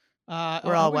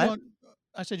 We're all what?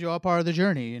 I said you're all part of the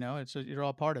journey. You're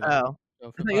all part of it. Oh,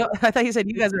 So I thought you said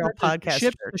you guys are all podcast.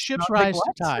 The ships rise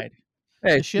to tide.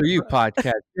 Hey, for you,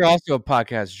 podcast. You're also a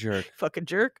podcast jerk. Fucking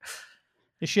jerk.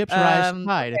 The ships rise Um,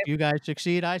 tide. If you guys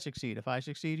succeed, I succeed. If I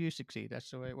succeed, you succeed. That's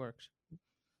the way it works.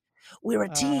 We're a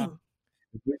team.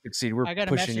 If we succeed, we're I got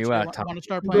a pushing message you here. out, Tom. Want to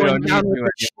start We playing? don't need down with you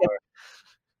the ship. anymore.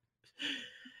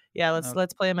 Yeah,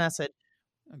 let's play a message.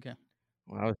 Okay.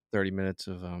 Well, that was 30 minutes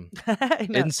of I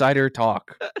know. insider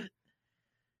talk.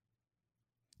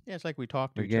 Yeah, it's like we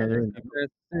talk to We're each other. getting a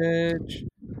message.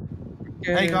 We're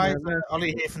Hey getting guys, a message.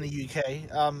 Ollie here from the UK.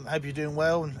 Hope you're doing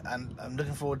well, and I'm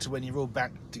looking forward to when you're all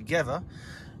back together.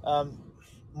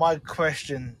 My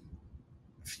question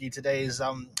for you today is,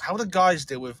 how do guys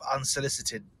deal with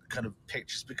unsolicited kind of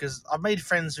pictures? Because I've made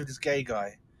friends with this gay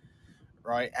guy,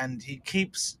 right, and he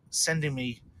keeps sending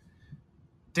me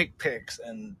dick pics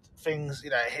and things,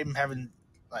 him having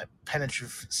like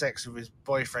penetrative sex with his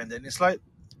boyfriend, and it's like,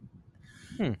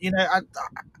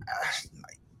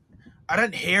 I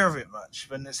don't hear of it much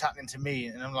when it's happening to me,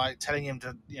 and I'm like telling him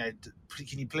to,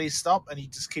 can you please stop? And he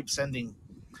just keeps sending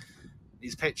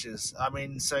these pictures. I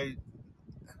mean, so,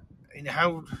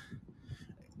 how,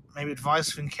 maybe advice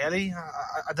from Kelly?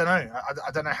 I don't know.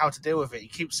 I don't know how to deal with it. He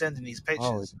keeps sending these pictures.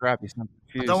 Holy crap, you sound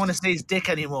I confused. don't want to see his dick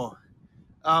anymore.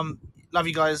 Love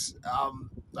you guys.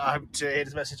 I hope to hear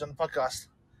this message on the podcast.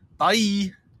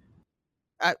 Bye.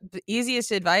 The easiest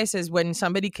advice is when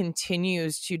somebody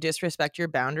continues to disrespect your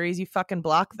boundaries, you fucking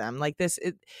block them. Like this,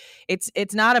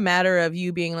 it's not a matter of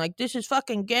you being like, this is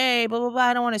fucking gay, blah, blah, blah,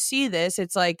 I don't want to see this.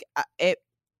 It's like,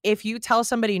 if you tell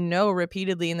somebody no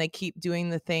repeatedly and they keep doing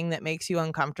the thing that makes you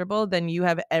uncomfortable, then you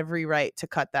have every right to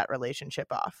cut that relationship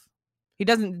off. He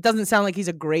doesn't sound like he's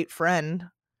a great friend.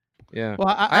 Yeah. Well,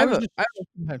 I have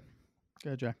Go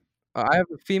ahead, Jack. I have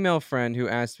a female friend who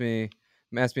asked me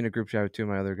in a group chat with two of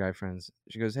my other guy friends.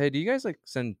 She goes, "Hey, do you guys like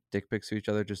send dick pics to each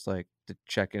other just like to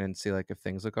check in and see like if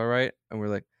things look all right?" And we're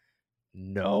like,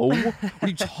 "No, what are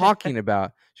you talking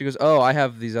about?" She goes, "Oh, I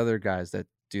have these other guys that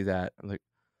do that." I'm like,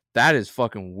 "That is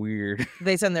fucking weird."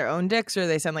 They send their own dicks, or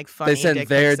they send like funny. They send dick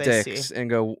their pics they dicks see? and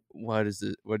go, "What is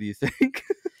it? What do you think?"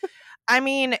 I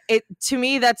mean, to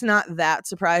me, that's not that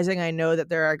surprising. I know that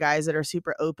there are guys that are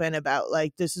super open about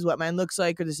like, this is what mine looks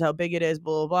like, or this is how big it is,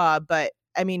 blah, blah, blah. But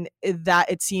I mean,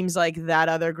 it seems like that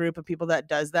other group of people that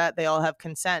does that, they all have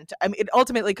consent. I mean, it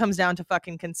ultimately comes down to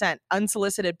fucking consent.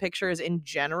 Unsolicited pictures in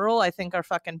general, I think, are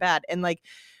fucking bad. And like,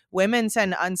 women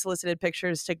send unsolicited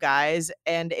pictures to guys,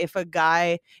 and if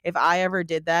I ever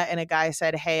did that and a guy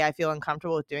said, hey, I feel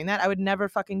uncomfortable with doing that, I would never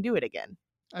fucking do it again.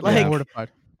 I'd Like- be mortified.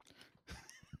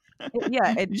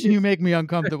 Yeah, You make me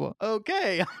uncomfortable.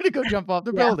 Okay, I'm gonna go jump off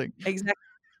the Yeah. building. exactly.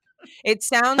 It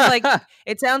sounds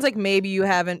like maybe you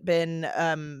haven't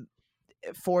been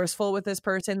forceful with this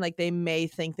person. Like, they may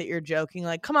think that you're joking,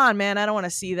 like, come on, man, I don't want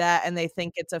to see that, and they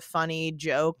think it's a funny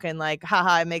joke, and like,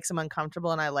 haha, it makes them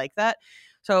uncomfortable, and I like that.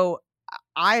 So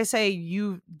I say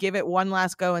you give it one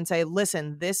last go and say,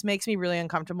 listen, this makes me really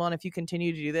uncomfortable, and if you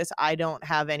continue to do this, I don't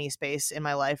have any space in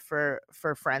my life for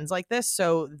friends like this,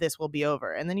 so this will be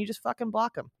over. And then you just fucking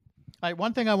block them. All right,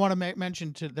 one thing I want to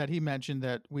mention that he mentioned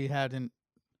that we hadn't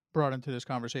brought into this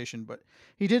conversation, but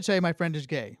he did say my friend is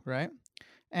gay, right?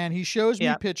 And he shows me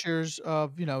Yeah. pictures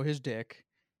of, his dick,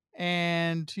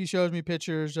 and he shows me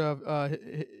pictures of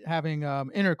having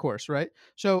intercourse, right?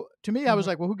 So to me, I was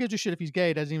like, well, who gives a shit if he's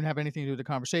gay? It doesn't even have anything to do with the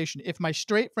conversation. If my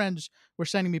straight friends were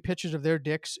sending me pictures of their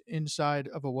dicks inside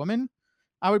of a woman,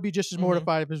 I would be just as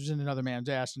mortified if it was in another man's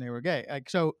ass and they were gay. Like,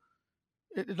 so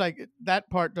it's like that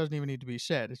part doesn't even need to be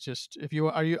said. It's just,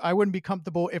 I wouldn't be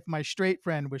comfortable if my straight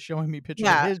friend was showing me pictures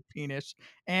Yeah. of his penis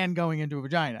and going into a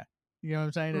vagina. You know what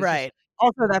I'm saying? It's Right.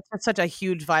 Also, that's such a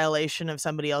huge violation of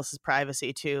somebody else's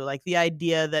privacy too. Like, the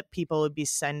idea that people would be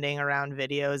sending around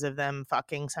videos of them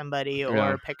fucking somebody or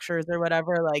Yeah. pictures or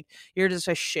whatever, like, you're just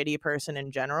a shitty person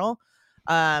in general.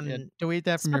 Yeah, delete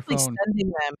that from your Especially phone. sending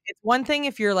them. It's one thing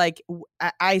if you're like,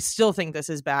 I still think this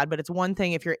is bad, but it's one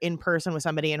thing if you're in person with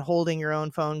somebody and holding your own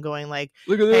phone going like,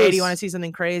 Look at hey, this. do you want to see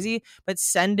something crazy? But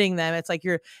sending them, it's like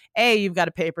you've got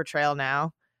a paper trail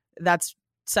now. That's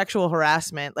sexual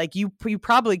harassment. Like, you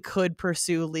probably could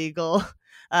pursue legal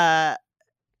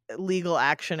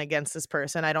action against this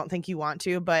person. I don't think you want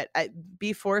to, but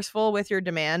be forceful with your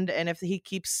demand. And if he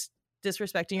keeps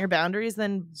disrespecting your boundaries,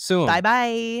 then Sue him.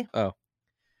 bye-bye. Oh.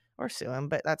 Or sue him,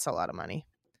 but that's a lot of money.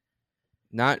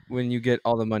 Not when you get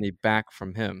all the money back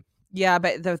from him. Yeah,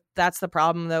 but that's the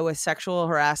problem though with sexual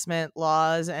harassment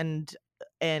laws and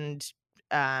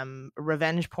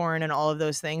revenge porn and all of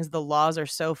those things. The laws are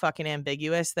so fucking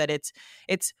ambiguous that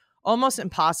it's almost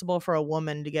impossible for a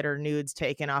woman to get her nudes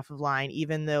taken off of line,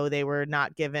 even though they were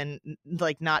not given,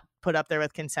 like, not put up there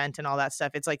with consent and all that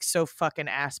stuff. It's like so fucking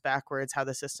ass backwards how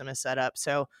the system is set up.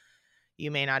 So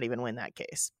you may not even win that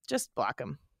case. Just block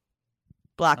him.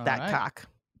 Block All that right. cock.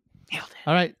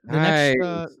 All right. Nice.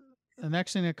 The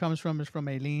next thing that comes from is from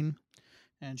Aileen.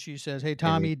 And she says, "Hey,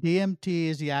 Tommy, DMT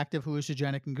is the active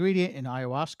hallucinogenic ingredient in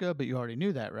ayahuasca, but you already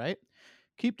knew that, right?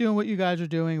 Keep doing what you guys are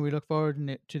doing. We look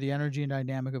forward to the energy and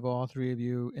dynamic of all three of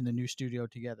you in the new studio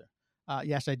together."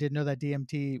 Yes, I did know that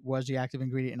DMT was the active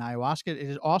ingredient in ayahuasca. It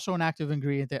is also an active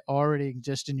ingredient that already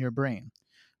exists in your brain.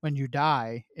 When you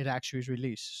die, it actually is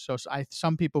released. So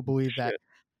some people believe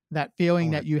that feeling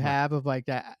that you have of like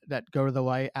that go to the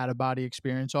light, out of body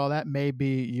experience, all that may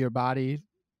be your body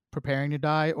preparing to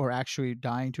die or actually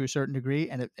dying to a certain degree,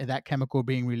 and that chemical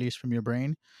being released from your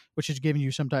brain, which is giving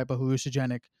you some type of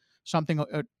hallucinogenic, something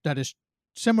that is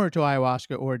similar to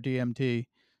ayahuasca or DMT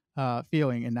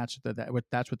feeling, and that's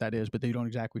what that is. But they don't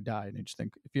exactly die, and they just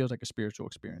think it feels like a spiritual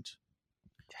experience.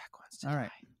 Jack wants to All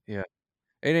right. Yeah,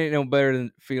 it ain't no better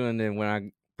than feeling than when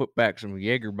I put back some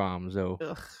Jaeger bombs, though.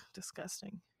 Ugh,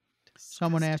 disgusting.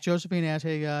 Someone asked, Josephine asked,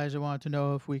 "Hey guys, I wanted to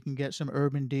know if we can get some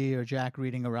Urban D or Jack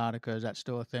reading erotica. Is that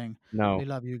still a thing?" No, We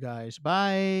love you guys.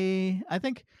 Bye. I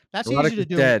think that's Erotica's easy to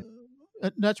do. dead.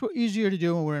 That's what easier to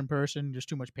do when we're in person. There's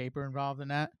too much paper involved in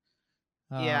that.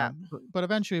 Yeah. But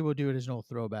eventually we'll do it as an old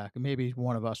throwback, and maybe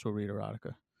one of us will read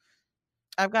erotica.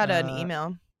 I've got an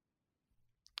email.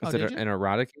 Is it an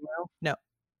erotic email?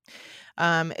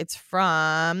 No. It's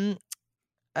from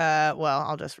well,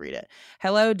 I'll just read it.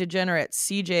 Hello, degenerates.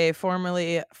 CJ,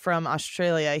 formerly from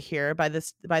Australia here. By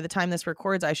the time this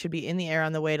records, I should be in the air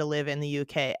on the way to live in the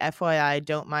UK. FYI,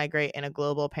 don't migrate in a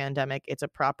global pandemic. It's a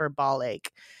proper ball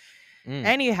ache.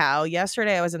 Anyhow,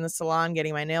 yesterday I was in the salon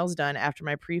getting my nails done after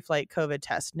my pre-flight COVID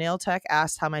test. Nail tech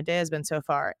asked how my day has been so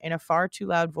far. In a far too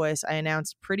loud voice, I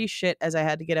announced pretty shit as I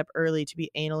had to get up early to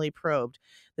be anally probed.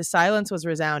 The silence was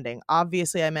resounding.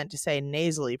 Obviously, I meant to say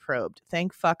nasally probed.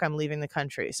 Thank fuck I'm leaving the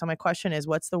country. So my question is,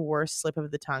 what's the worst slip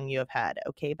of the tongue you have had?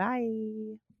 Okay, bye.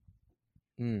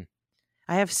 I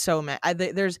have so many.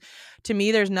 To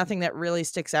me, there's nothing that really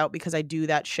sticks out because I do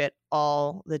that shit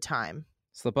all the time.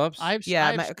 Slip ups? I've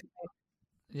slipped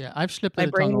my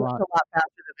the brain tongue a works lot. a lot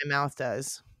faster than my mouth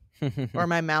does. Or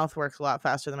my mouth works a lot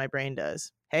faster than my brain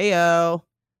does. Hey-o.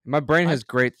 My brain has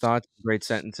great thoughts, great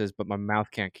sentences, but my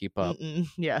mouth can't keep up.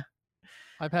 Yeah.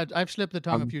 I've slipped the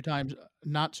tongue a few times.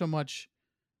 Not so much.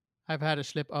 I've had a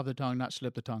slip of the tongue, not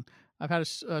slip the tongue. I've had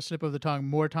a slip of the tongue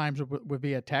more times would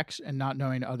be a text and not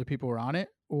knowing other people were on it,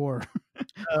 or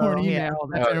or an email.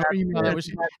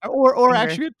 Or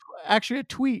actually a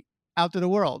tweet out to the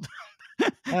world.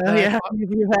 Yeah,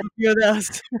 you had a few of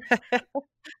those.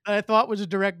 I thought was a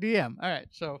direct DM. All right,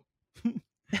 so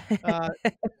how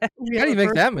do you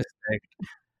make that mistake?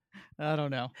 I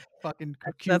don't know. Fucking.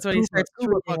 That's what he starts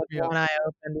tweeting with one eye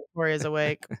open before he's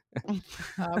awake.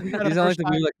 He's only to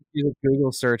do like a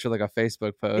Google search or like a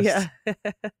Facebook post. Yeah.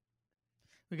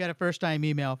 We got a first time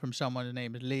email from someone. His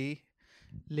name is Lee.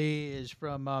 Lee is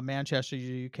from Manchester,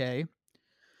 UK.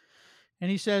 And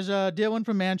he says, Dylan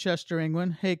from Manchester,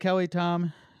 England. Hey, Kelly,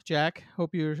 Tom, Jack.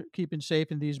 Hope you're keeping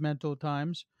safe in these mental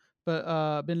times.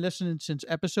 But been listening since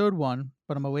episode 1,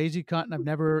 but I'm a lazy cunt and I've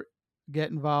never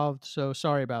get involved, so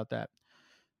sorry about that.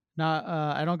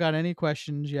 I don't got any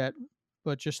questions yet,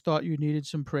 but just thought you needed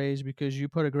some praise because you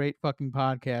put a great fucking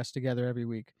podcast together every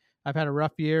week. I've had a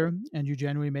rough year, and you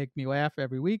genuinely make me laugh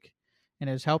every week, and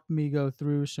has helped me go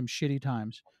through some shitty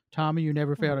times. Tommy, you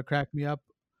never fail to crack me up.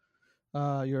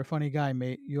 You're a funny guy,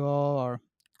 mate. You all are.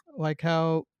 I like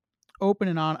how open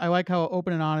and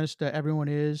honest everyone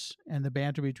is, and the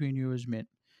banter between you is mint.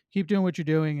 Keep doing what you're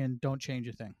doing, and don't change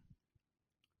a thing.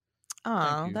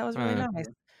 Oh, that was really nice.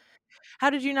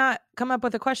 How did you not come up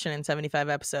with a question in 75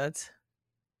 episodes?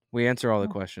 We answer all the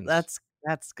questions. That's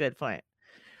a good point.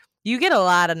 You get a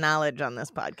lot of knowledge on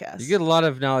this podcast. You get a lot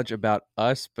of knowledge about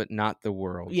us, but not the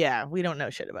world. Yeah, we don't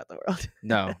know shit about the world.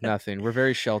 No, nothing. We're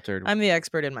very sheltered. I'm the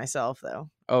expert in myself,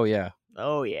 though. Oh, yeah.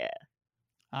 Oh, yeah.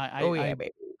 Baby.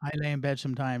 I lay in bed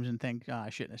sometimes and think, I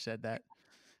shouldn't have said that.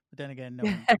 But then again,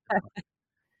 no.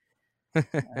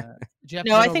 Jeff,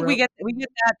 no, I think we get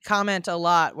that comment a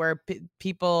lot where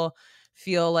people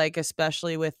feel like,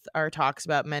 especially with our talks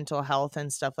about mental health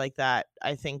and stuff like that,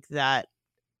 I think that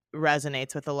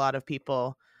resonates with a lot of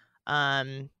people.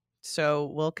 So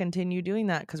we'll continue doing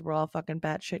that because we're all fucking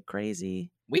batshit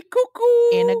crazy. We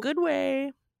cuckoo in a good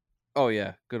way. Oh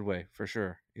yeah, good way for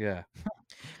sure. Yeah.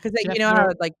 Because you know how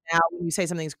like now when you say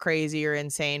something's crazy or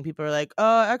insane, people are like,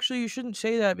 "Oh, actually, you shouldn't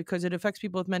say that because it affects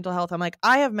people with mental health." I'm like,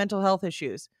 I have mental health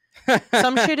issues.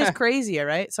 Some shit is crazy, all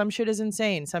right? Some shit is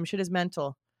insane. Some shit is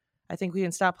mental. I think we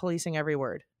can stop policing every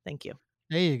word. Thank you.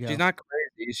 There you go. She's not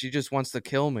crazy. She just wants to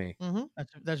kill me. Mm-hmm.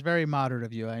 That's very moderate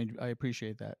of you. I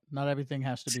appreciate that. Not everything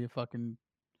has to be a fucking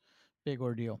Big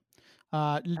ordeal.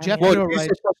 mean, Jeff What? Little You said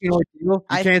writes, fucking ordeal? You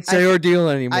I- can't I say thi- ordeal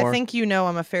anymore. I think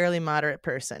I'm a fairly moderate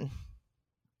person.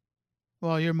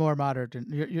 well, you're more moderate than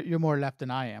you're more left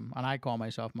than I am, and I call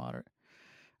myself moderate.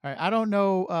 All right, I don't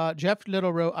know. Jeff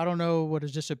Little wrote, I don't know what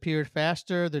has disappeared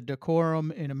faster, the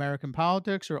decorum in American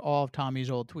politics or all of Tommy's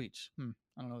old tweets.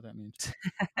 I don't know what that means.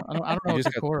 I don't know You what just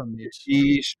got decorum means.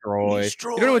 destroy. You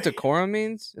don't know what Destroy. decorum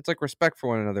means? It's like respect for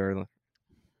one another.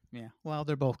 Yeah, well,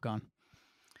 they're both gone.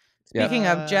 Yeah. Speaking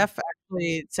Uh, of, Jeff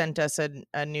actually sent us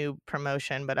a new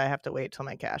promotion, but I have to wait till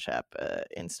my Cash App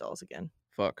installs again.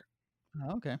 Fuck.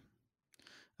 Oh, okay.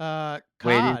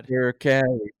 Waiting Cod. for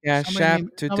Kelly Cash Somebody App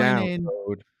named- to somebody named-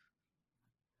 download.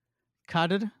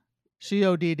 Codded?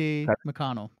 CODD Cod-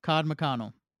 McConnell. Cod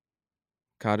McConnell.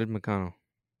 Cotted McConnell.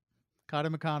 Cod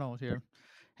McConnell is here.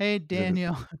 Hey, it-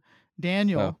 Daniel.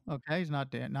 Daniel. Okay, he's not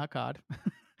not Cod.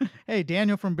 Hey,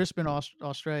 Daniel from Brisbane,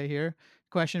 Australia here.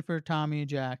 Question for Tommy and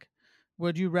Jack.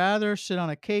 Would you rather sit on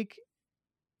a cake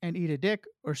and eat a dick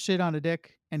or sit on a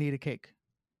dick and eat a cake?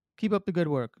 Keep up the good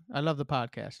work. I love the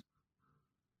podcast.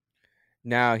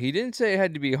 Now, he didn't say it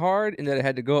had to be hard and that it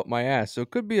had to go up my ass. So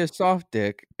it could be a soft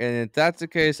dick. And if that's the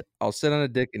case, I'll sit on a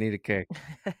dick and eat a cake.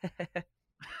 That's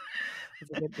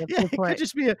a Yeah, good it could point.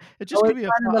 just be could be a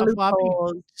Finding the floppy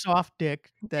loopholes. soft dick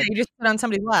Yeah, that you just sit on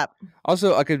somebody's lap.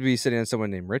 Also, I could be sitting on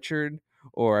someone named Richard,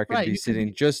 or I could Right, be you could sitting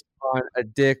be- just on a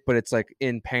dick, but it's like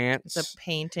in It's pants. a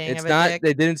painting It's of a not, dick.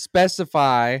 they didn't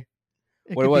specify.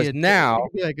 it what it could be was a dick. now- It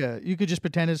could be like you could just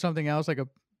pretend it's something else, like a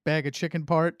bag of chicken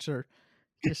parts, or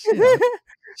just you know,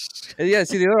 Yeah,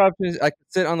 see, the other option is I could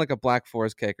sit on like a Black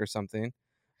Forest cake or something.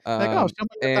 like someone got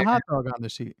the and- hot dog on the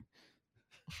seat.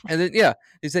 And then, yeah,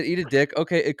 he said eat a dick.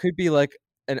 Okay, it could be like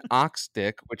an ox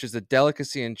dick, which is a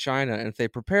delicacy in China. And if they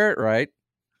prepare it right,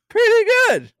 pretty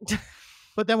good.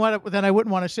 But then what? Then I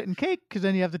wouldn't want to sit in cake because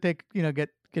then you have to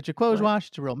get your clothes Right. washed.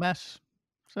 It's a real mess.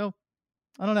 So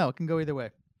I don't know. It can go either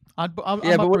way. Yeah, I'm but up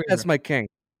what for if that's either. my king?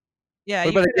 Yeah,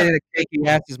 What you about could getting a cakey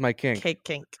ass is my king? have cake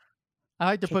kink. I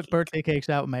like to put cakey. birthday cakes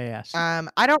out my ass. I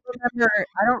don't remember.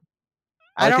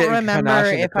 I like don't getting remember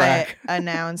ganache in the if I crack.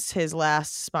 announced his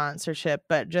last sponsorship,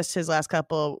 but just his last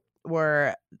couple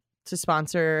were to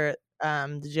sponsor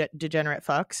Degenerate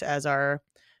Fucks as our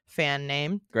fan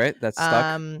name. Great, that's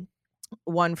stuck.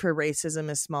 One for racism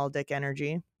is Small Dick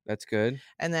Energy, That's good.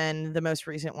 and then the most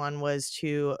recent one was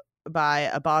to buy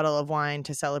a bottle of wine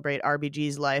to celebrate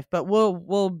RBG's life. But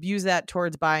we'll use that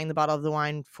towards buying the bottle of the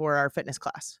wine for our fitness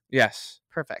class. Yes,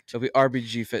 Perfect. it'll be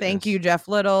RBG Fitness. Thank you, Jeff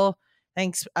Little.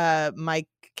 Thanks, Mike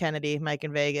Kennedy, Mike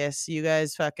in Vegas. You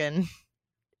guys fucking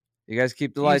You guys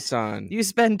keep the You lights on. you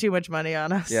spend too much money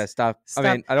on us. Yeah, stop. Stop.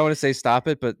 I mean, I don't want to say stop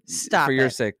it, but Stop for your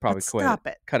it. sake, probably Let's quit. Stop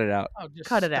it. Cut it out. Oh, just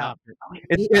cut it stop out.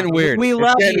 It's getting weird. We It's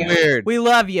love getting you. weird. We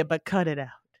love you, but cut it out.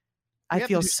 We I have to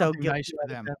feel do so something guilty. nice for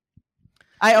them.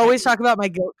 I always talk about my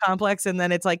guilt complex, and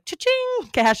then it's like, cha-ching,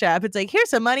 Cash App. It's like, here's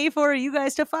some money for you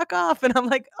guys to fuck off. And I'm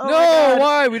like, oh, my No, God.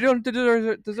 why? We don't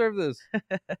deserve this.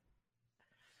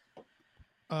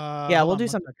 Yeah, Hold we'll on do one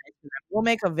something. nice for them. We'll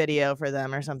make a video for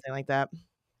them or something like that.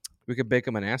 We could bake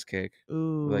them an ass cake.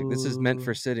 Ooh. Like, this is meant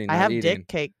for sitting, I not have eating. dick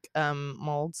cake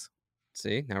molds.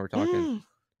 See, now we're talking.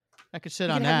 I could sit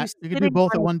We on could have that. you You could do sitting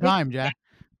both on at a one dick time, Jack.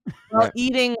 Well, Right.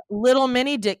 eating little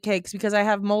mini dick cakes because I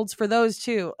have molds for those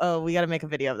too. Oh, we got to make a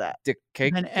video of that. Dick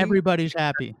cake. And then everybody's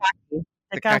happy.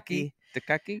 Dickaki.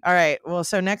 Dickaki. All right. Well,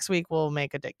 so next week we'll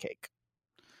make a dick cake.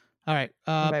 All right.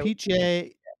 Okay. Pete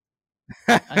J.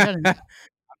 I got an, I'm I not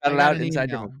got allowed an inside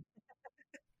your email. home.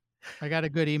 I got a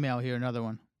good email here. Another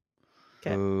one.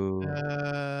 Okay. Ooh.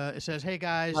 It says, "Hey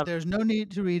guys, Love- there's no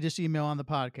need to read this email on the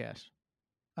podcast."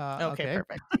 Okay,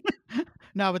 perfect.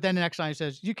 No, but then the next line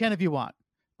says, "You can if you want,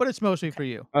 but it's mostly for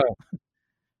you." Oh.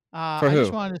 For I just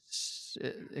who? wanted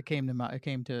it came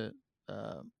to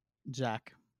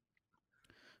Zach.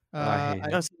 I hate I-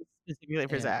 him. Oh, specifically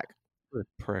for Yeah. Zach. What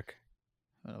a prick.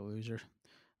 What a loser.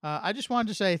 I just wanted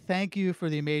to say thank you for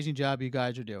the amazing job you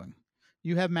guys are doing.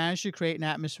 You have managed to create an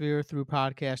atmosphere through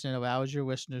podcasting that allows your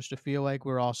listeners to feel like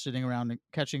we're all sitting around and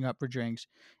catching up for drinks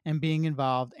and being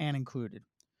involved and included.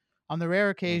 On the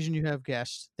rare occasion you have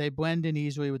guests, they blend in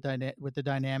easily with the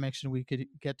dynamics, and we could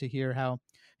get to hear how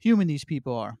human these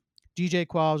people are. DJ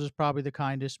Qualls is probably the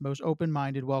kindest, most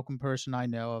open-minded, welcome person I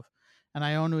know of, and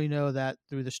I only know that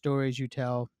through the stories you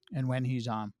tell and when he's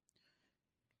on.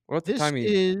 What about the This time he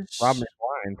is robbed me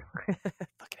blind?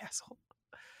 Fucking asshole.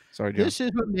 Sorry, Joe. This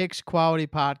is what makes quality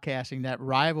podcasting that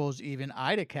rivals even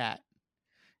IdaCat.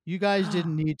 You guys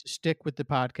didn't need to stick with the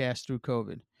podcast through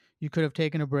COVID. You could have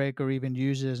taken a break or even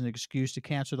used it as an excuse to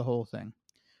cancel the whole thing.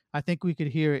 I think we could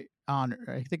hear it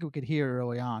I think we could hear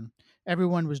early on.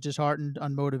 Everyone was disheartened,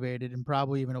 unmotivated, and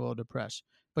probably even a little depressed.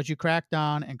 But you cracked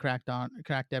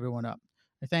everyone up.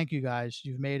 I thank you guys.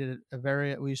 You've made it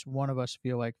at least one of us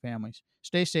feel like families.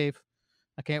 Stay safe.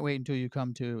 I can't wait until you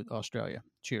come to Australia.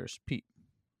 Cheers, Pete.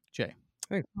 Jay.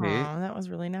 Thanks, Oh, Pete. that was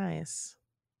really nice.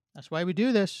 That's why we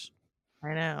do this.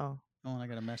 I know. Oh, and I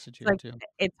got a message here Like, too.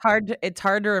 it's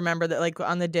hard to remember that, like,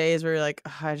 on the days where you're like,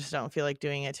 "Ugh, I just don't feel like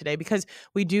doing it today," because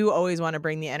we do always want to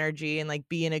bring the energy and like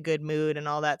be in a good mood and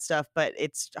all that stuff, but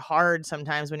it's hard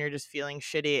sometimes when you're just feeling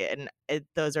shitty, and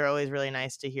those are always really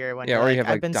nice to hear when Yeah, you're or you like, have,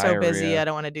 I've like, been so busy, diarrhea. I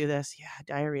don't want to do this. Yeah,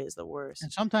 diarrhea is the worst.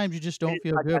 And sometimes you just don't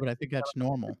feel good, but I think that's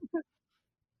normal.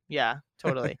 Yeah,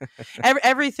 totally.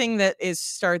 Everything that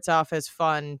starts off as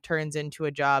fun turns into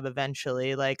a job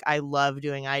eventually. Like, I love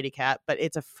doing IDCAT, but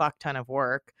it's a fuck ton of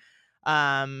work.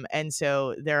 And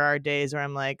so there are days where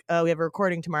I'm like, oh, we have a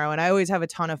recording tomorrow, and I always have a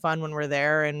ton of fun when we're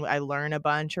there and I learn a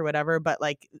bunch or whatever, but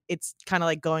like, it's kind of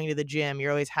like going to the gym.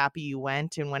 You're always happy you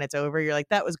went, and when it's over, you're like,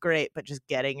 that was great, but just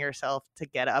getting yourself to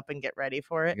get up and get ready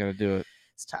for You it, gotta do it.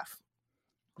 it's tough.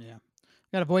 Yeah.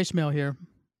 Got a voicemail here.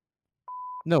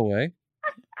 No way.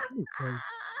 What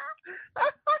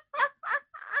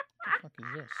the fuck is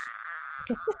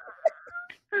this?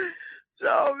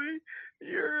 Tommy,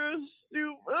 you're a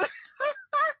stupid.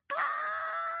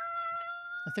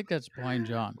 I think that's Blind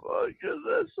John. Because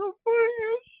that's some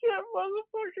fucking shit,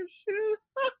 motherfucking shit.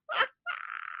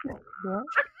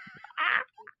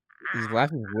 He's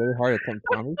laughing really hard at something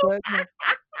Tommy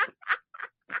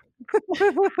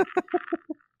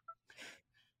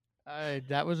said.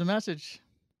 That was a message.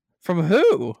 From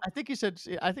who? I think he said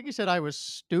I was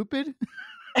stupid.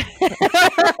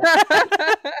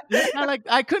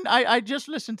 I just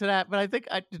listened to that, but I think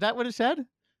is that what it said?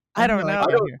 I don't know.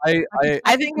 I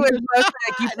think it was mostly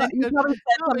like you probably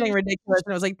said something ridiculous,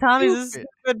 and it was like, Tommy's a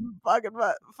stupid fucking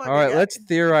All right, guy. let's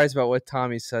theorize about what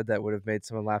Tommy said that would have made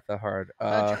someone laugh that hard. It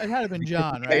had to have been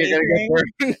John, right?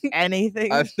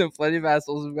 Anything. I've known plenty of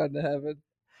assholes who've gotten to heaven.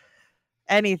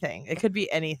 Anything. It could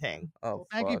be anything. Oh,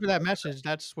 Thank you for that message.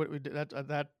 That's what we did.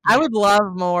 That I would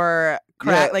love more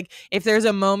crack. Yeah. Like, if there's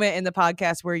a moment in the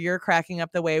podcast where you're cracking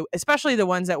up the way, especially the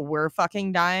ones that we're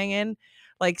fucking dying in,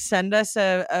 like, send us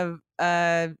a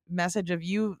message of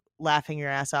you laughing your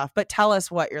ass off, but tell us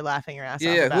what you're laughing your ass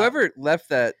off Yeah, about. whoever left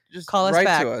that, just Call us write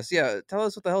back. to us. Yeah, tell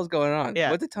us what the hell's going on.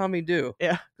 Yeah. What did Tommy do?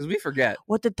 Yeah. Because we forget.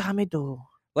 What did Tommy do?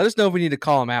 Let us know if we need to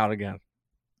call him out again.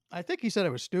 I think he said I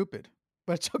was stupid,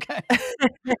 but it's okay.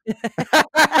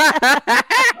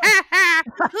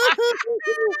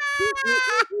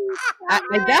 I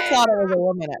thought it was a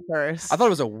woman at first. I thought it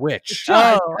was a witch.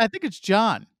 John, Oh. I think it's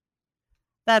John.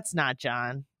 That's not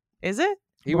John. Is it?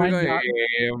 He was Blind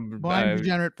going, Blind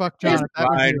degenerate. Fuck John. If that was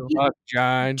blind, you. fuck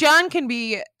John. John can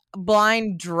be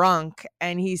blind drunk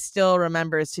and he still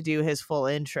remembers to do his full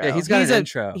intro. Yeah, he's got an a,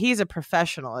 intro. He's a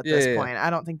professional at Yeah, this yeah, yeah. point. I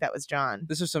don't think that was John.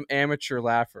 This is some amateur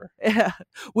laugher.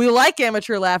 We like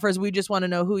amateur laughers. We just want to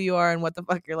know who you are and what the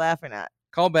fuck you're laughing at.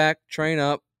 Call back, train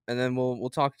up, and then we'll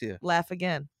talk to you. Laugh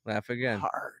again. Laugh again.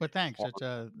 Hard. But thanks.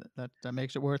 That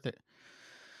makes it worth it.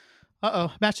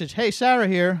 Message. Hey, Sarah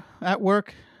here at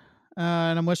work,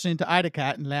 and I'm listening to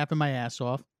IDCAT and laughing my ass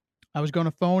off. I was going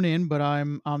to phone in, but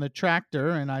I'm on the tractor,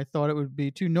 and I thought it would be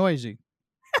too noisy.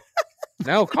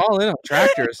 No, call in on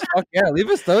tractors. Fuck yeah, leave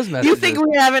us those messages. You think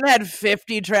we haven't had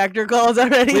 50 tractor calls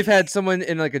already? We've had someone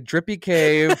in like a drippy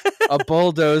cave, a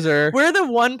bulldozer. We're the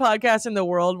one podcast in the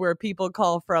world where people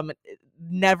call from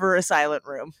never a silent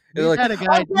room. They're like, had a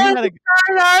guy.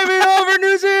 skydiving over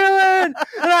New Zealand,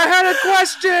 and I had a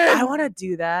question. I want to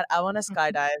do that. I want to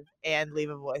skydive and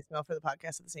leave a voicemail for the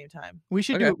podcast at the same time. We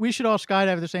should Okay. We should all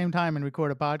skydive at the same time and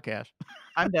record a podcast.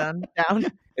 I'm done. Down.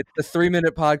 It's the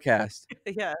 3-minute podcast.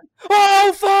 Yeah.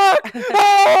 Oh fuck!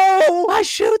 Oh, My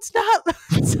chute's not.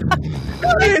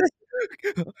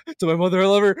 to my mother, I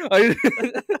love her.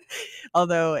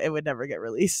 Although it would never get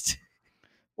released.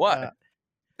 What?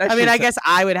 I mean, I guess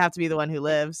I would have to be the one who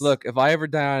lives. Look, if I ever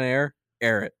die on air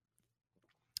it.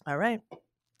 All right.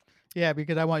 Yeah,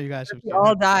 because I want you guys to. We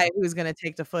all die. Who's going to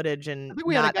take the footage and I think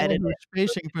we had a not guy edit who it? was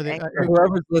spacing for the.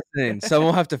 Whoever's listening, someone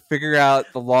will have to figure out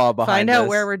the law behind Find out this.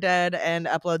 where we're dead and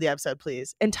upload the episode,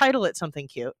 please. And title it something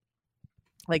cute.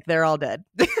 Like they're all dead.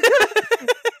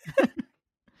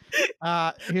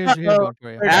 Here's one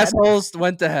for you. Assholes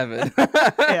went to heaven.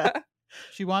 Yeah.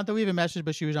 She wanted to leave a message,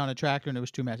 but she was on a tractor and it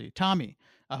was too messy. Tommy,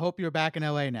 I hope you're back in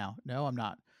LA now. No, I'm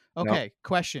not. Okay,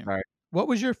 question. All right. What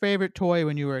was your favorite toy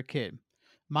when you were a kid?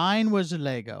 Mine was a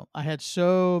Lego. I had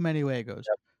so many Legos.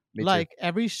 Me too. Like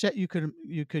every set you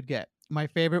could get. My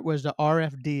favorite was the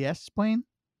RFDS plane.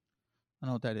 I don't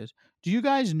know what that is. Do you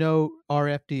guys know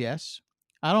RFDS?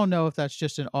 I don't know if that's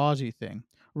just an Aussie thing.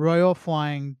 Royal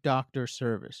Flying Doctor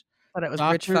Service. But it was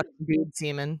rich fucking dude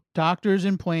semen. Doctors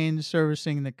in planes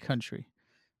servicing the country.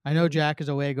 I know Jack is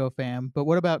a Lego fan, but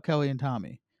what about Kelly and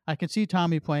Tommy? I can see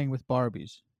Tommy playing with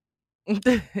Barbies.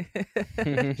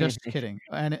 Just kidding.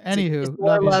 And anywho,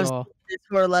 love you all. This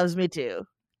whore loves me too.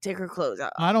 Take her clothes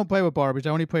off. I don't play with Barbies. I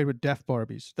only played with deaf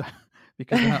Barbies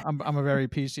because I'm a very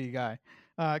PC guy.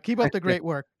 Keep up the great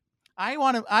work.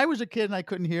 I was a kid and I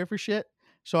couldn't hear for shit.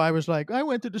 So I was like, I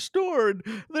went to the store and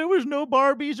there was no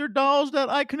Barbies or dolls that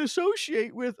I can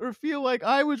associate with or feel like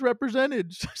I was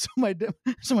represented.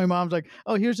 So my mom's like,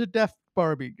 oh, here's a deaf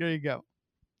Barbie. There you go.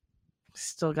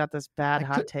 Still got this bad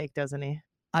hot take, doesn't he?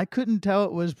 I couldn't tell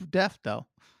it was deaf though.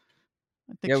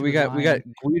 Yeah, we got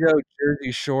Guido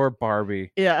Jersey Shore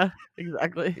Barbie. Yeah,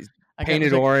 exactly.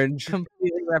 Painted orange,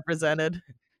 completely represented.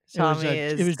 Tommy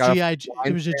it was a G.I.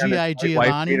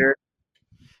 Giovanni.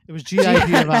 It was G.I.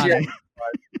 Giovanni.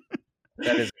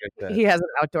 That is good. He has an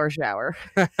outdoor shower.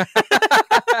 and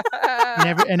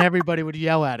everybody would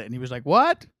yell at it, and he was like,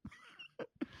 "What?"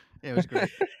 It was great.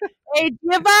 Hey,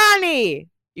 Giovanni,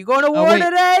 you going to war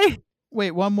today?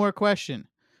 Wait, one more question.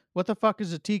 What the fuck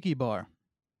is a tiki bar?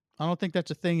 I don't think that's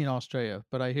a thing in Australia,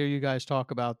 but I hear you guys talk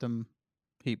about them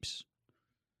heaps.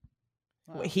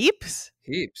 Wow. Heaps.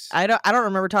 I don't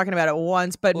remember talking about it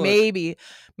once, but maybe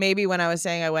when I was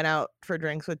saying I went out for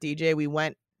drinks with DJ, we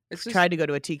tried to go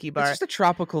to a tiki bar. It's just a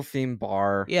tropical theme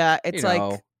bar. Yeah, it's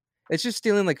it's just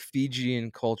stealing like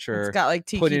Fijian culture. It's got like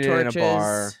tiki putting torches. It in a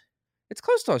bar. It's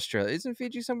close to Australia. Isn't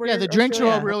Fiji somewhere? Yeah, the drinks are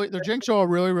all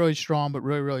really, really strong, but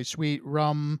really, really sweet.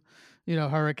 Rum,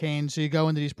 hurricane. So you go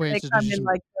into these places. They come in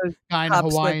like those guy in a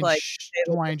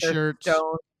Hawaiian shirt.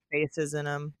 Stone faces in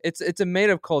them. It's a made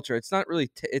of culture. It's not really.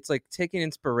 It's like taking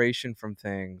inspiration from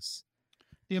things.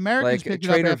 The Americans picked it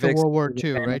up after World War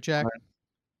II, right, Jack?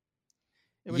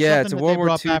 It's a World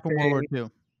War II back in World War II.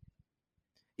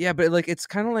 Yeah, but like it's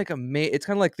kind of like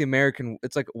the American.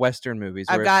 It's like Western movies.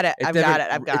 I've got it.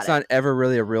 It's not ever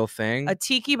really a real thing. A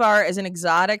tiki bar is an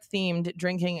exotic themed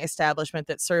drinking establishment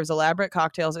that serves elaborate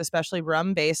cocktails, especially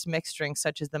rum-based mixed drinks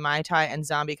such as the Mai Tai and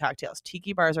zombie cocktails.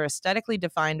 Tiki bars are aesthetically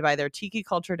defined by their tiki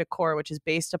culture decor, which is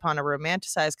based upon a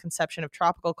romanticized conception of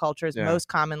tropical cultures, most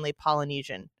commonly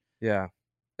Polynesian. Yeah,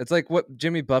 it's like what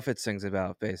Jimmy Buffett sings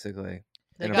about, basically.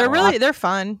 They're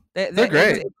fun. They're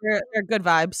great. They're good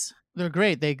vibes. They're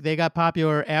great. They got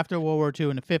popular after World War II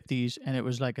in the 50s, and it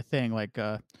was like a thing, like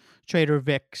Trader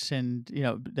Vic's, and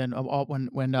then when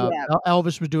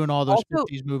Elvis was doing all those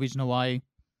 50s movies in Hawaii.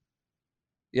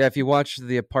 Yeah, if you watch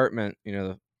The Apartment,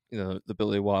 the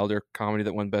Billy Wilder comedy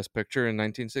that won Best Picture in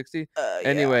 1960.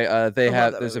 Anyway,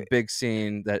 there's a big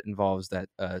scene that involves that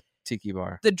tiki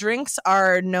bar. The drinks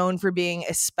are known for being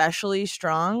especially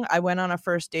strong. I went on a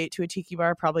first date to a tiki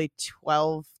bar probably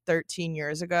 12, 13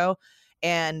 years ago.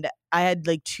 And I had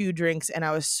like 2 drinks and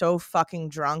I was so fucking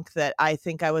drunk that I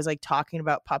think I was like talking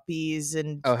about puppies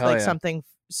and something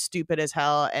stupid as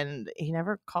hell. And he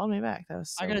never called me back. That was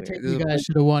so weird. Take you guys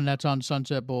to the one that's on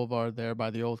Sunset Boulevard there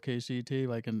by the old KCT,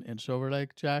 like in Silver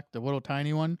Lake, Jack, the little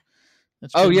tiny one.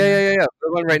 That's The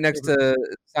one right next to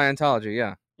Scientology.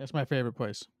 Yeah. That's my favorite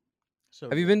place. So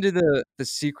have you been to the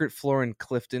secret floor in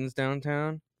Clifton's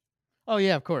downtown? Oh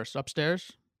yeah, of course.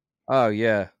 Upstairs. Oh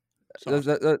yeah.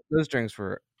 Those drinks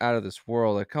were out of this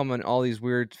world. They come in all these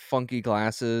weird, funky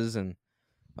glasses, and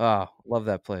love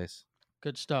that place.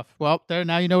 Good stuff. Well, there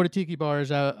now you know what a tiki bar is.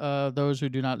 Those who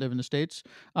do not live in the States.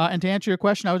 And to answer your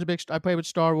question, I played with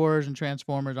Star Wars and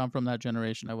Transformers. I'm from that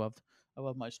generation. I love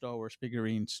my Star Wars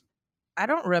figurines. I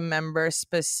don't remember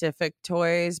specific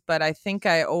toys, but I think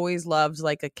I always loved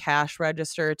like a cash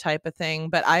register type of thing.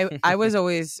 But I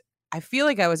feel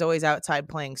like I was always outside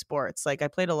playing sports. Like I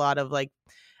played a lot of like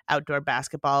outdoor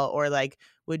basketball, or like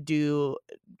would do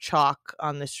chalk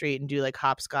on the street and do like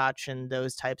hopscotch and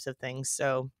those types of things.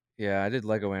 So yeah, I did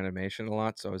Lego animation a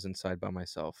lot, so I was inside by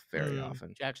myself very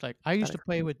often. Jack's like, I used to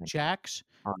play with jacks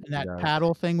and that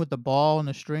paddle thing with the ball and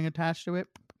the string attached to it.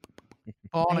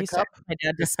 Ball in a cup. My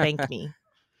dad to spank me.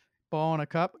 Ball in a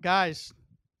cup. Guys,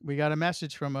 we got a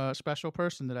message from a special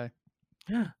person today.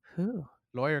 Who?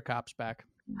 Lawyer Cop's back.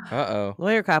 Uh-oh.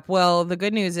 Lawyer Cop. Well, the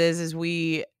good news is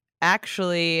we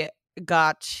actually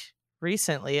got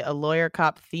recently a Lawyer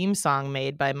Cop theme song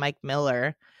made by Mike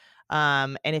Miller.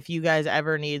 And if you guys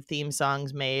ever need theme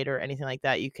songs made or anything like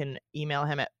that, you can email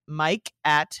him at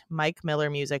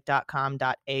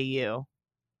mike@mikemillermusic.com.au.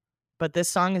 But this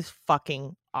song is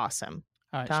fucking awesome.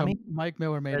 All right, Tommy? so Mike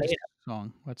Miller made this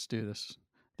song. Let's do this.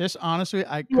 This, honestly,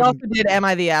 He also did Am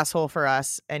I the Asshole for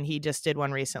us, and he just did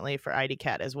one recently for ID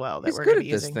Cat as well. He's good at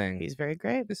this thing. He's very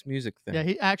great. This music thing. Yeah,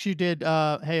 he actually did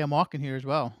Hey, I'm Walking Here as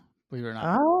well. Believe it or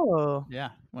not. Oh,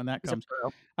 Yeah, when that he's a comes. pro.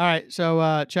 All right,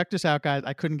 so check this out, guys.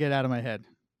 I couldn't get it out of my head.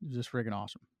 It's just friggin'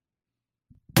 awesome.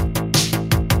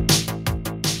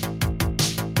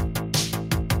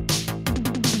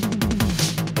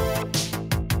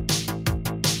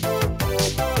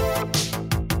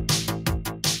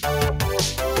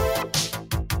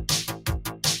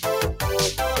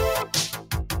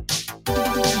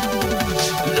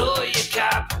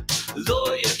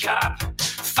 Lawyer cop,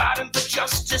 fighting for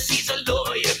justice. He's a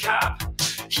lawyer cop.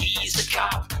 He's a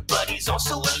cop, but he's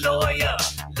also a lawyer.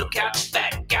 Look out,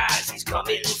 fat guys, he's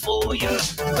coming for you.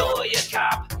 Lawyer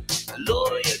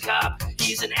cop,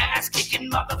 he's an ass-kicking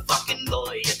motherfucking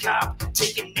lawyer cop.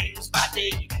 Taking names by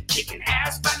day, kicking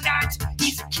ass by night.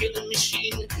 He's a killing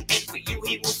machine, and for you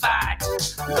he will fight.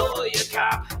 Lawyer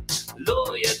cop,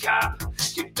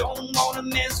 you don't want to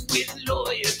mess with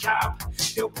lawyer cop.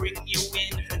 He'll bring you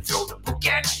in and throw the book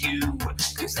at you,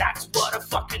 cause that's what a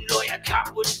fucking lawyer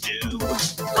cop would do.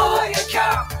 Lawyer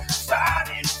cop,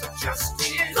 fighting for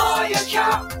justice. Lawyer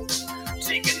cop,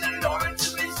 taking the law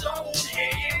into his own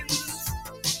hands.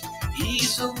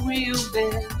 He's a real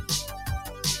man,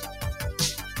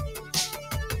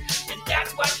 and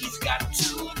that's what he's got to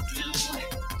do.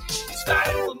 He's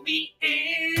fighting for me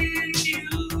and you.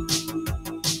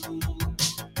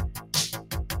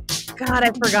 God,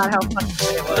 I forgot how fucking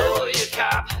good it was.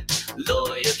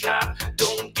 Lawyer cop,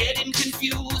 don't get him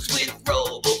confused with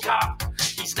RoboCop.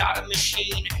 He's not a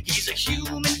machine, he's a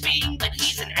human being, but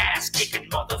he's an ass-kicking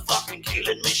motherfucking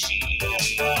killing machine.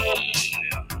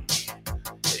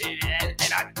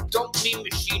 And I don't mean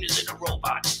machine as in a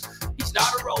robot. He's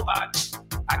not a robot.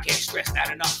 I can't stress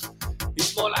that enough.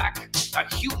 He's more like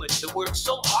a human that works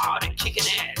so hard at kicking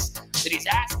ass that his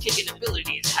ass-kicking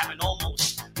abilities have an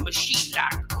almost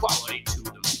machine-like quality to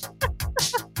them.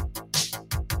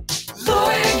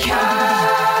 Lawyer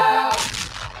cop!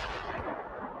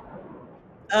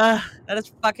 That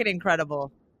is fucking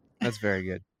incredible. That's very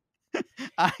good.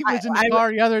 I was in the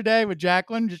car the other day with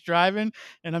Jacqueline, just driving,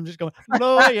 and I'm just going,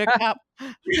 lawyer cop,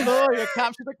 lawyer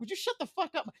cop. She's like, would you shut the fuck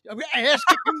up? I'm an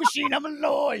ass-kicking machine. I'm a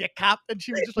lawyer cop. And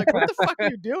she was just like, what the fuck are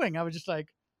you doing? I was just like,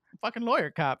 fucking lawyer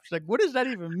cop. She's like, what does that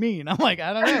even mean? I'm like,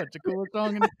 I don't know. It's a cool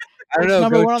song. And I don't know.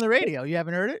 number one on the radio. You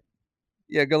haven't heard it?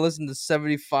 Yeah, go listen to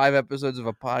 75 episodes of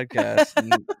a podcast.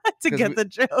 To get the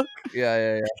joke.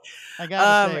 Yeah. I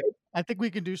gotta say, I think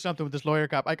we can do something with this lawyer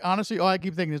cop. Like, honestly, all I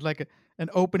keep thinking is like an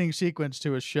opening sequence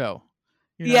to a show.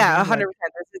 You know Yeah, what I mean? 100%.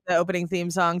 This is the opening theme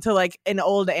song to like an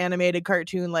old animated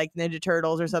cartoon like Ninja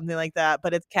Turtles or something like that,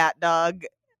 but it's Cat Dog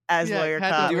as lawyer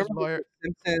Cat cop. Dog Do you as remember lawyer.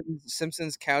 the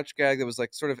Simpsons couch gag that was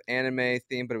like sort of anime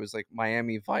themed, but it was like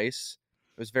Miami Vice?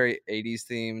 It was very 80s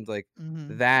themed. Like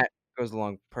that goes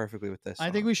along perfectly with this song.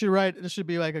 I think we should write. This should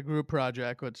be like a group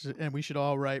project, and we should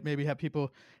all write. Maybe have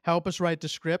people help us write the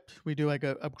script. We do like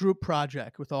a group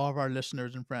project with all of our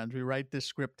listeners and friends. We write this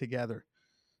script together.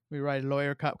 We write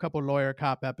a couple lawyer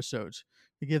cop episodes.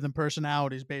 We give them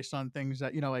personalities based on things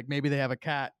that, you know, like maybe they have a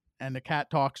cat and the cat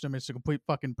talks to them. It's a complete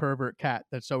fucking pervert cat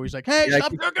that's always like, "Hey,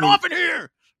 stop jerking off in here."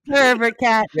 Pervert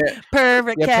cat. Yeah.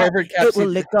 Pervert cat. Pervert cat It will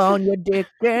lick on your dick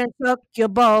and suck your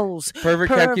balls. Pervert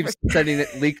cat keeps sending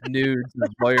it leaked nudes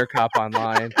of lawyer cop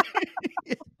online.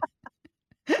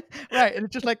 Right, and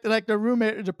it's just like the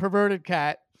roommate is a perverted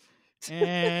cat,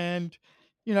 and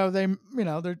they're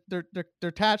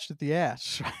attached at the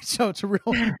ass, right? So it's a real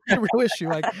issue.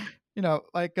 Like,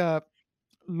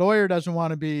 lawyer doesn't want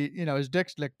to be, his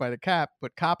dick's licked by the cat,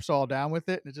 but cop's all down with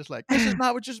it, and it's just like, this is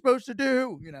not what you're supposed to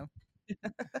do,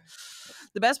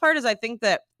 The best part is I think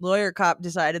that lawyer cop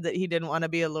decided that he didn't want to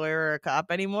be a lawyer or a cop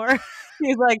anymore.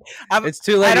 He's like, it's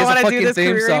too late. I don't want to do this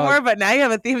career anymore, but now you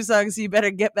have a theme song, so you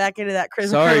better get back into that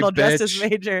criminal justice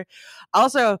major.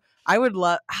 Also, I would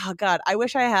love, I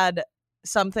wish I had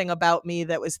something about me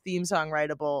that was theme song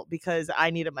writable, because I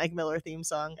need a Mike Miller theme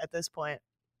song at this point.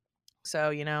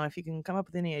 So, if you can come up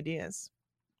with any ideas,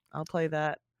 I'll play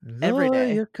that every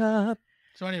day. Lawyer cop.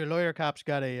 So anyway, lawyer cop's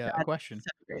got a question.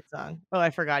 That's a great song. Oh,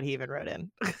 I forgot he even wrote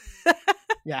in.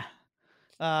 Yeah.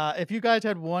 If you guys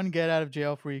had one get out of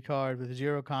jail free card with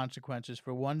 0 consequences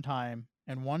for one time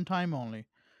and one time only,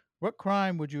 what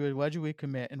crime would you allegedly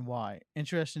commit and why?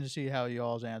 Interesting to see how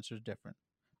y'all's answer is different.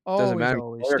 Doesn't matter.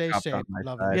 Always stay safe.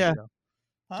 Love it. Yeah.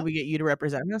 Huh? Do we get you to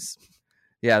represent us?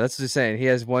 Yeah, that's just saying. He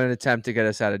has one attempt to get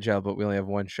us out of jail, but we only have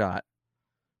one shot.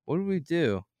 What do we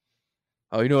do?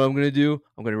 Oh, you know what I'm going to do?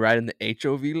 I'm going to ride in the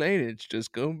HOV lane. And it's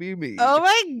just going to be me. Oh,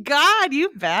 my God. You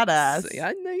badass.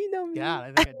 I know you know me. Yeah,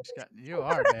 I think I just got you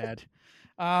are bad.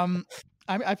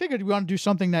 I figured we want to do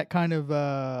something that kind of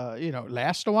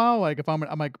lasts a while. Like if I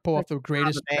might pull off the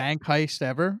greatest bank heist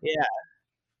ever. Yeah.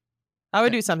 I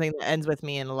would do something that ends with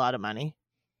me and a lot of money.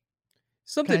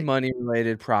 Something Okay. money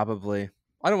related, probably.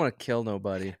 I don't want to kill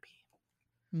nobody.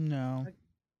 No.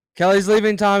 Kelly's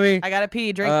leaving, Tommy. I gotta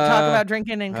pee. Talk about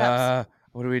drinking in cups.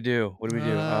 What do we do? What do we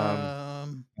do? I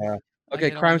Okay,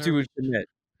 get all crimes we would nervous.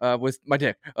 commit. With my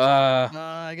dick.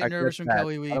 I get I nervous guess from that.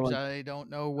 Kelly I don't Weebs. want- I don't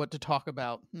know what to talk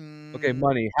about. Okay,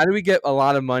 money. How do we get a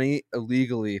lot of money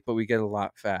illegally, but we get a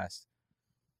lot fast?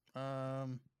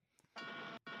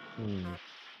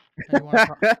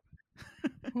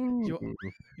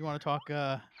 You want to talk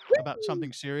about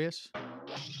something serious?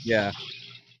 Yeah.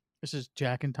 This is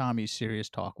Jack and Tommy's serious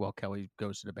talk while Kelly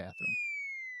goes to the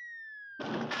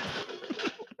bathroom.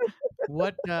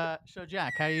 What? So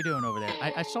Jack, how you doing over there?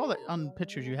 I saw that on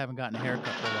pictures you haven't gotten a haircut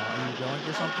for a while. Are you going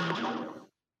for something?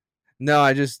 No,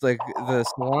 I just like the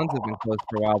salons have been closed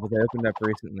for a while, but they opened up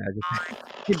recently.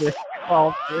 I just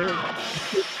fall through.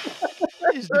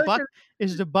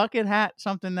 Is the bucket hat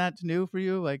something that's new for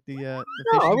you? Like the No,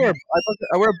 fishing hat?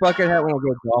 I wear a bucket hat when I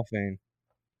go golfing.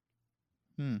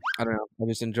 Hmm. I don't know. I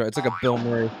just enjoy it. It's like a Bill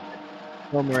Murray.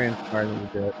 Bill Murray inspired me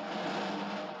to do it.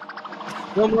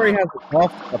 Bill Murray has a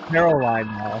golf apparel line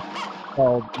now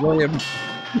called William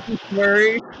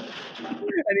Murray,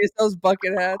 and he sells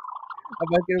bucket hats. I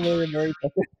might get a William Murray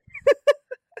bucket.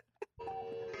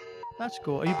 That's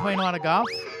cool. Are you playing a lot of golf?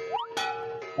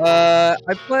 I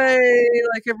play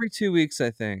like every 2 weeks,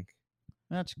 I think.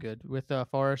 That's good. With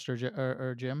Forrest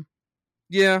or Jim?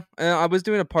 Yeah, I was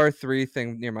doing a par 3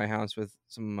 thing near my house with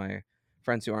some of my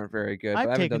friends who aren't very good. but I I've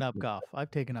haven't taken done up golf.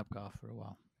 I've taken up golf for a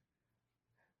while.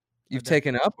 You've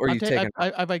taken up, or you've taken?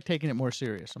 I've like taken it more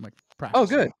serious. I'm like Oh,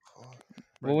 practicing. good.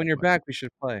 Well, when you're back, we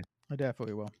should play. I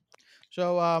definitely will.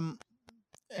 So,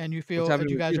 and you feel that happening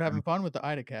you with guys you are then? having fun with the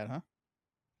Ida Cat, huh?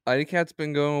 IDCat's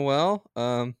been going well.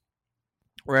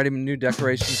 We're adding new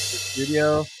decorations to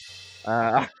the studio.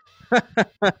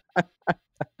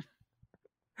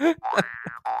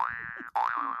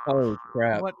 Oh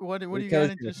crap! What do you Kelly's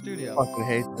adding to the studio? Fucking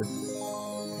hate this.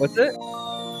 What's it?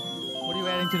 What are you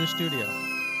adding to the studio?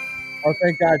 Oh,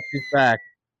 thank God she's back.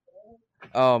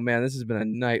 Oh man, this has been a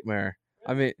nightmare.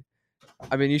 I mean,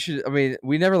 you should. I mean,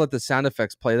 we never let the sound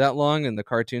effects play that long, and the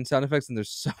cartoon sound effects, and there's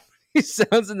so many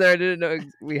sounds in there I didn't know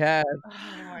we had.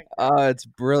 Oh, it's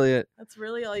brilliant. That's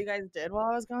really all you guys did while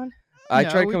I was gone? I No,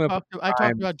 tried we coming up. talked- I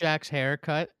talked about Jack's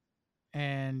haircut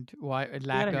and why got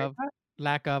a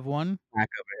lack of one. Back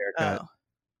of a haircut.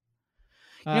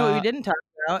 You know what we Uh, didn't talk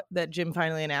about that Jim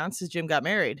finally announced is Jim got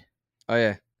married. Oh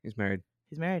yeah, he's married.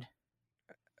 He's married.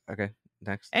 Okay,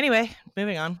 next. Anyway,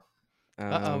 moving on.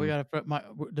 we got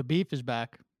the beef is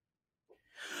back.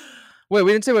 Wait,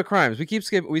 we didn't say what crimes. We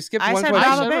skipped I one said question.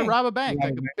 rob a I said bank. rob a bank, Rob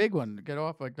like a a bank. big one. Get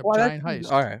off like the Well, giant that's-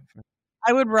 heist. All right.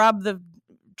 I would rob the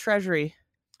treasury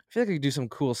I feel like I could do some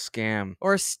cool scam.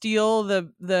 or steal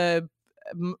the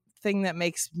thing that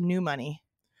makes new money.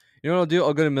 You know what I'll do?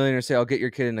 I'll go to Millionaire and say I'll get your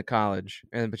kid into college,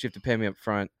 but you have to pay me up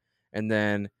front. And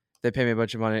then they pay me a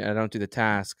bunch of money, and I don't do the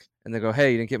task. And they go,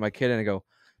 "Hey, you didn't get my kid," and I go,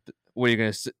 "What are you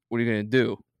gonna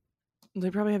do?" They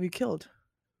probably have you killed.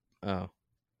 Oh,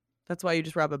 That's why you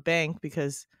just rob a bank,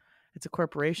 because it's a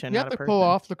corporation. You not have a to pull person.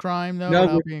 off the crime though no,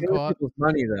 without we're being stealing caught. people's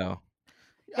money though.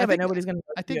 Yeah, but nobody's gonna.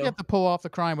 I think you have to pull off the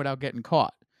crime without getting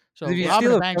caught. So If you robbing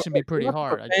steal a bank should be pretty if you rob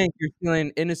hard. a bank, you're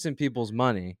stealing innocent people's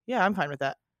money. Yeah, I'm fine with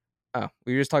that. Oh,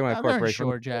 we were just talking about a They're corporation.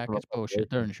 insured, Jack. It's bullshit.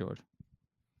 They're insured.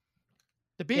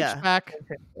 The beef's Yeah. back.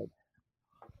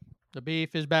 The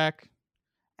beef is back.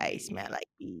 I smell like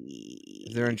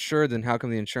If they're insured, then how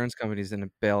come the insurance companies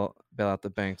didn't bail out the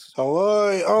banks? Hello,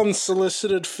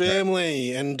 unsolicited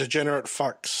family and degenerate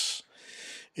fucks.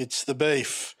 It's the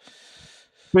beef.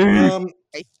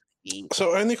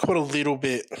 So I only caught a little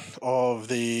bit of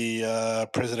the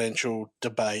presidential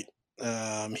debate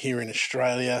here in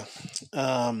Australia.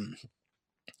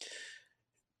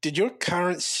 Did your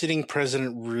current sitting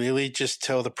president really just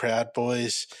tell the Proud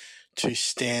Boys to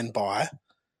stand by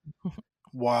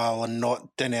while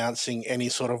not denouncing any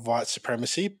sort of white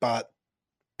supremacy, but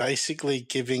basically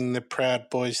giving the Proud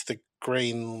Boys the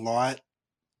green light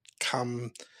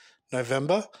come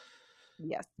November?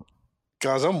 Yes.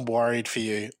 Guys, I'm worried for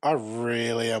you. I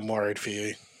really am worried for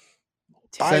you.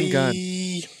 Send gun.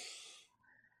 Bye.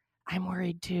 I'm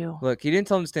worried too. Look, he didn't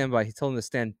tell him to stand by. He told him to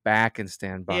stand back and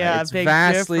stand by. Yeah, it's big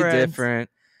vastly difference. different.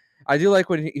 I do like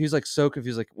when he was like so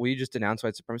confused. Like, will you just denounce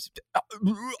white supremacy?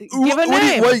 Give a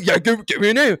name. Give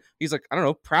me a name. He's like, I don't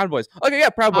know, Proud Boys. Okay, yeah,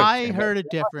 Proud Boys. I heard it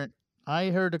different. I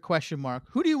heard a question mark.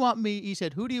 Who do you want me? He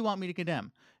said, "Who do you want me to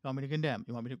condemn? You want me to condemn?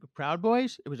 You want me to Proud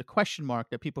Boys?" It was a question mark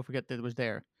that people forget that it was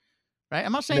there. Right?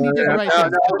 I'm not saying he did the right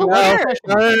thing. But what's the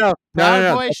question mark?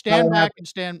 Proud Boys, stand back and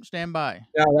stand by.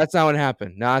 No, that's not what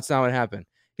happened. No, that's not what happened.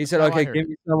 He said, how I "Okay, heard give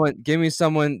me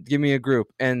someone, give me a group."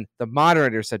 And the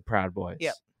moderator said Proud Boys.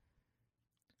 Yep.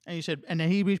 And he said, and then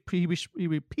he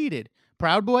repeated,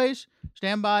 Proud Boys,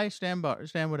 stand by, stand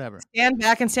whatever. Stand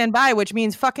back and stand by, which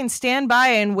means fucking stand by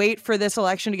and wait for this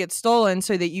election to get stolen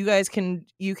so that you guys can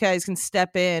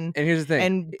step in And here's the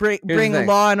thing. and bring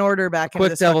law and order back into Quick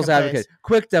this devil's fucking advocate. place.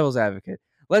 Quick devil's advocate.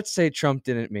 Let's say Trump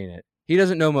didn't mean it. He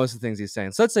doesn't know most of the things he's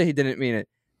saying. So let's say he didn't mean it.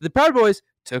 The Proud Boys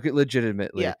took it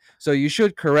legitimately. Yeah. So you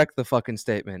should correct the fucking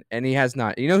statement. And he has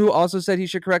not. You know who also said he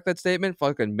should correct that statement?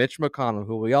 Fucking Mitch McConnell,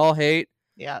 who we all hate.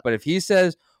 Yeah. But if he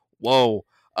says, whoa,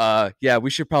 yeah, we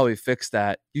should probably fix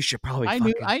that, you should probably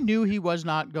I knew he was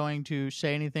not going to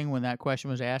say anything when that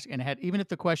question was asked, and even if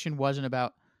the question wasn't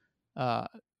about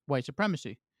white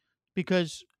supremacy,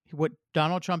 because what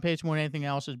Donald Trump hates more than anything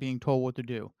else is being told what to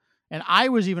do. And I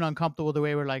was even uncomfortable with the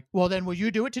way we're like, well, then will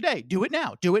you do it today? Do it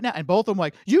now. Do it now. And both of them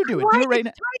like, you do it. Do it right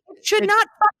now. It should not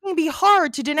fucking be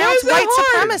hard to denounce white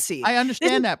supremacy. I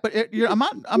understand that, but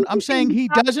I'm saying he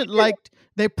doesn't like.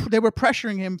 They were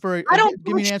pressuring him for. I don't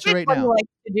give me an answer right now. Like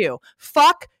to do.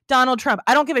 Fuck Donald Trump.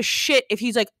 I don't give a shit if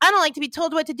he's like, I don't like to be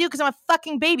told what to do because I'm a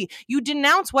fucking baby. You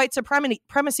denounce white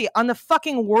supremacy on the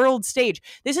fucking world stage.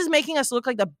 This is making us look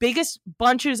like the biggest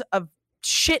bunches of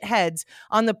shitheads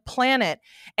on the planet,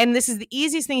 and this is the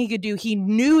easiest thing he could do. He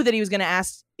knew that he was going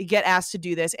to get asked to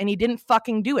do this, and he didn't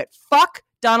fucking do it. Fuck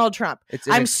Donald Trump.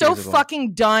 I'm so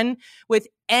fucking done with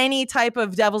any type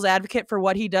of devil's advocate for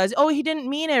what he does. Oh, he didn't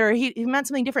mean it, or he meant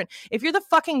something different. If you're the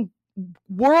fucking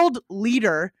world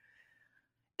leader,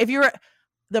 if you're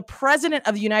the president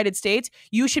of the United States,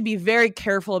 you should be very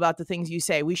careful about the things you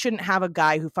say. We shouldn't have a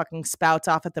guy who fucking spouts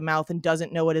off at the mouth and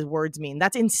doesn't know what his words mean.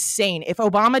 That's insane. If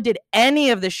Obama did any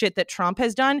of the shit that Trump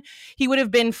has done, he would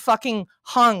have been fucking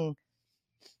hung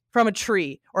from a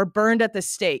tree or burned at the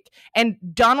stake. And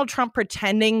Donald Trump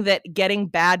pretending that getting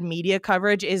bad media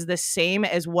coverage is the same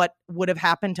as what would have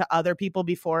happened to other people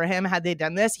before him had they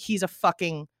done this, he's a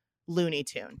fucking Looney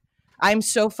Tune. I'm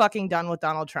so fucking done with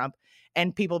Donald Trump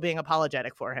and people being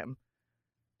apologetic for him.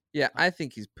 Yeah, I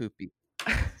think he's poopy.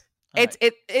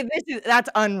 That's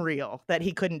unreal that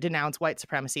he couldn't denounce white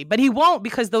supremacy, but he won't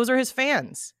because those are his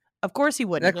fans. Of course he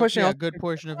wouldn't. That question, a good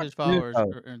portion of his followers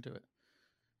are into it.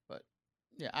 But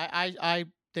yeah, I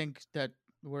think that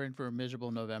we're in for a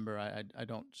miserable November. I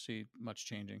don't see much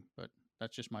changing, but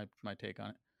that's just my take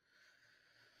on it.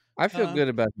 I feel good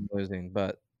about him losing,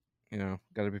 but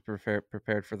got to be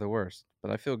prepared for the worst.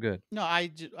 But I feel good. No,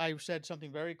 I said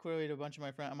something very clearly to a bunch of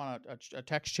my friends. I'm on a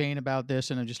text chain about this,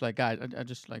 and I'm just like, guys, I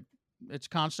just like, it's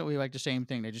constantly like the same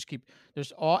thing. They just keep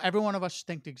every one of us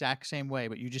think the exact same way,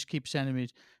 but you just keep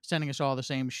sending us all the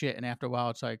same shit, and after a while,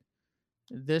 it's like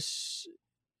this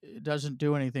doesn't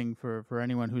do anything for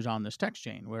anyone who's on this text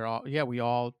chain. We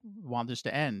all want this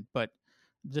to end, but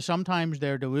sometimes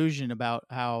their delusion about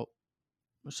how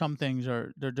some things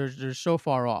they're so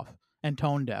far off and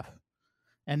tone deaf,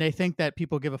 and they think that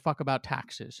people give a fuck about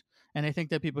taxes, and they think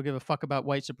that people give a fuck about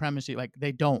white supremacy. Like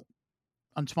they don't.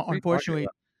 Unfortunately,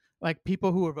 like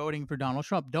people who are voting for Donald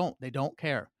Trump don't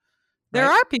care. There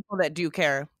are people that do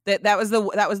care. That was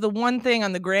the one thing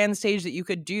on the grand stage that you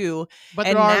could do. But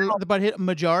but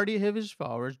majority of his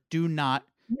followers do not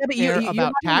care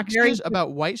about taxes,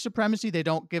 about white supremacy. They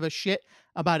don't give a shit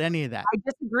about any of that.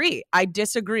 I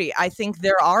disagree. I think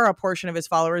there are a portion of his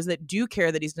followers that do care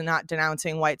that he's not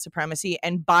denouncing white supremacy.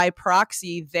 And by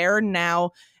proxy, they're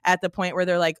now at the point where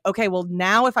they're like, okay, well,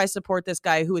 now if I support this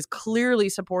guy who is clearly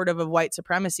supportive of white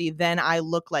supremacy, then I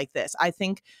look like this. I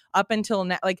think up until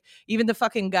now, like even the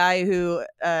fucking guy who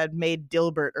made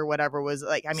Dilbert or whatever was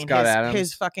like, I mean,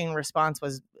 his fucking response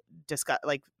was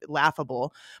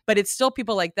laughable, but it's still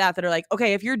people like that are like,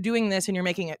 okay, if you're doing this and you're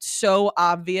making it so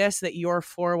obvious that you're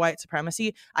for white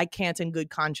supremacy, I can't in good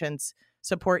conscience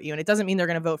support you. And it doesn't mean they're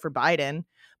going to vote for Biden,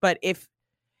 but if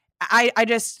I know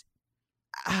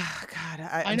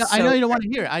you don't want to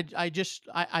hear it.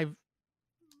 I've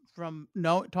from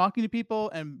talking to people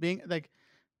and being like,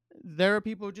 there are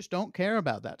people who just don't care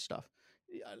about that stuff.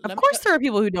 Of course, there are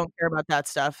people who don't care about that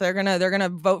stuff. They're gonna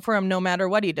vote for him no matter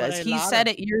what he does. He said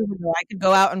it years ago. I could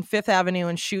go out on Fifth Avenue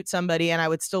and shoot somebody, and I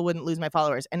wouldn't lose my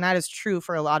followers. And that is true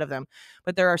for a lot of them.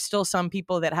 But there are still some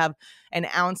people that have an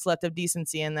ounce left of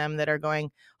decency in them that are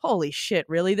going, "Holy shit,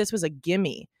 really? This was a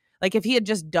gimme." Like if he had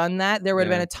just done that, there would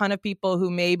have been a ton of people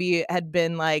who maybe had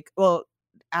been like, "Well,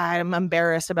 I'm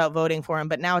embarrassed about voting for him."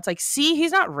 But now it's like, see,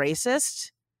 he's not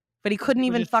racist. But he couldn't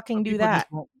even fucking do that.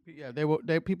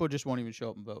 People just won't even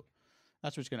show up and vote.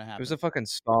 That's what's gonna happen. It was a fucking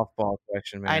softball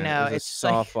question, man. I know. It was a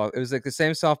softball. It was like the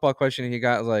same softball question he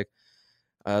got. Was like,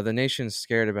 the nation's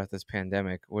scared about this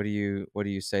pandemic. What do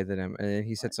you say to them? And then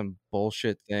he said some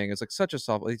bullshit thing. It's like such a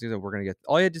soft. We're gonna get.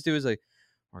 All you had to do is like,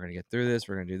 we're gonna get through this.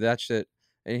 We're gonna do that shit.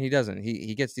 And he doesn't.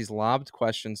 He gets these lobbed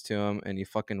questions to him, and he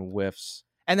fucking whiffs.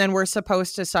 And then we're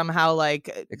supposed to somehow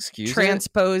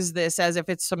transpose this as if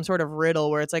it's some sort of riddle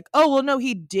where it's like, oh well, no,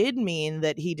 he did mean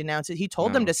that he denounced it. He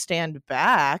told them to stand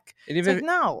back. And even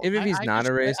if he's not a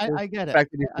racist, I get it.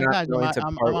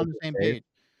 I'm on the same page.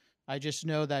 I just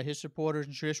know that his supporters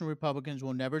and traditional Republicans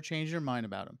will never change their mind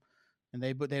about him, and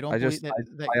they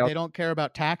don't care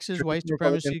about taxes, white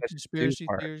supremacy, conspiracy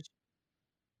theories.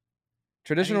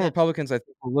 Traditional Republicans, I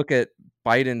think, will look at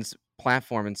Biden's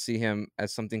platform and see him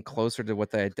as something closer to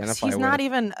what they identify with. He's not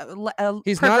even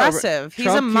progressive. He's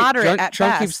a moderate at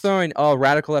Trump best. keeps throwing,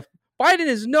 radical left. Biden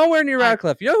is nowhere near radical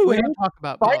left. You know who we don't talk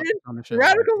about Biden? On the show,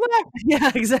 radical left.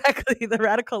 Yeah, exactly. The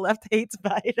radical left hates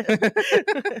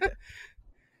Biden.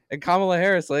 And Kamala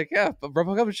Harris, but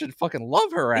Republicans should fucking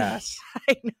love her ass.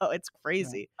 I know, it's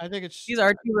crazy. I think these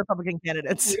are two Republican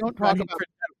candidates. We don't talk about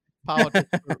politics.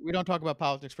 We don't talk about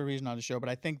politics for a reason on the show, but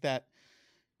I think that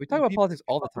we talk about politics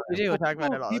all the time. We do. We talk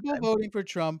about it all the time. People voting for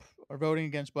Trump are voting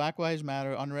against Black Lives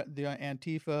Matter, the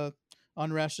Antifa,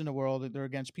 unrest in the world. They're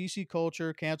against PC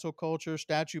culture, cancel culture,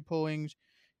 statue pullings,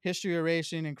 history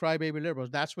erasing, and crybaby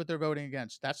liberals. That's what they're voting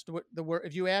against. That's the word.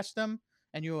 If you ask them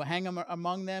and you hang them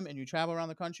among them and you travel around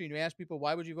the country and you ask people,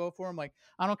 why would you vote for them? Like,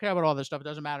 I don't care about all this stuff. It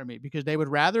doesn't matter to me, because they would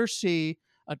rather see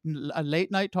a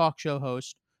late night talk show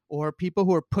host or people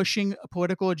who are pushing a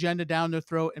political agenda down their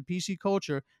throat and PC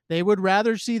culture. They would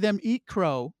rather see them eat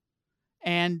crow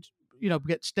and,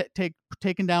 get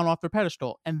taken down off their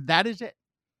pedestal. And that is it.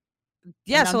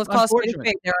 Yeah. So let's call it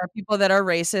straight. There are people that are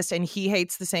racist and he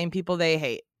hates the same people they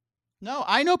hate. No,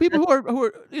 I know people who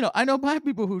are, I know Black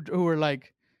people who are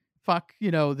like, fuck,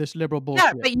 this liberal bullshit.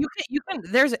 Yeah, but you can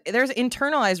there's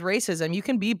internalized racism. You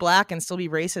can be Black and still be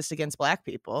racist against Black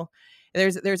people.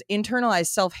 There's internalized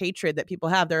self-hatred that people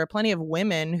have. There are plenty of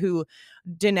women who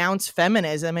denounce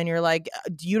feminism, and you're like,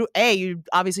 you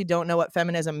obviously don't know what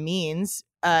feminism means.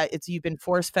 You've been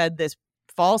force-fed this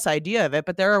false idea of it,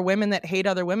 but there are women that hate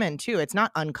other women too. It's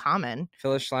not uncommon.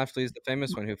 Phyllis Schlafly is the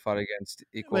famous one who fought against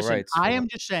equal rights. I am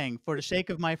just saying, for the sake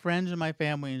of my friends and my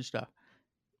family and stuff,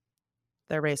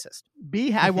 they're racist.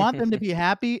 I want them to be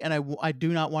happy, and I do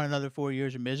not want another 4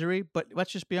 years of misery. But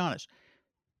let's just be honest.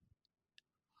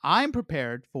 I'm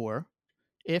prepared for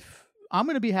I'm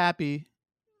going to be happy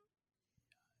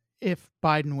if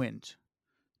Biden wins,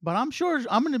 but I'm sure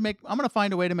I'm going to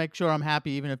find a way to make sure I'm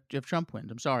happy even if Trump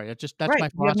wins. I'm sorry, that's right. my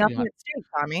philosophy. You have nothing at stake,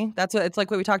 Tommy. It's like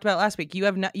what we talked about last week.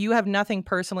 You have nothing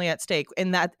personally at stake,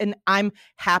 and I'm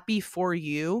happy for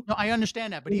you. No, I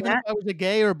understand that, but even if I was a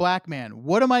gay or Black man,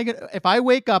 what am I going to if I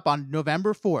wake up on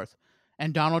November 4th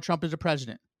and Donald Trump is the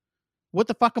president? What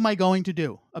the fuck am I going to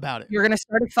do about it? You're going to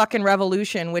start a fucking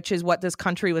revolution, which is what this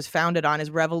country was founded on,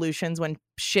 is revolutions when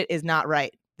shit is not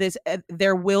right.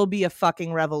 There will be a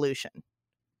fucking revolution.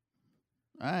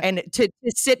 Right. And to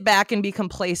sit back and be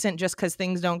complacent just because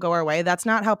things don't go our way, that's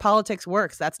not how politics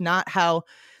works. That's not how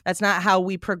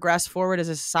we progress forward as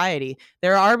a society.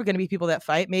 There are going to be people that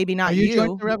fight, maybe not you. Are you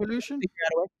joining the revolution?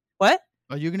 What?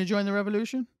 Are you going to join the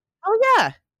revolution? Oh,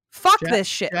 yeah. Fuck this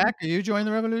shit. Jack, are you joining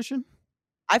the revolution?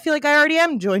 I feel like I already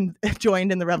am joined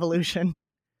in the revolution.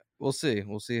 We'll see.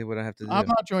 We'll see what I have to do. I'm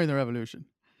not joining the revolution.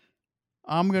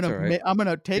 I'm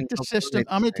gonna take the system.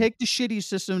 I'm gonna take the shitty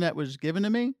system that was given to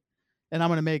me, and I'm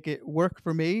gonna make it work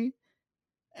for me,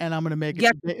 and I'm gonna make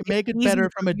it better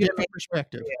from a different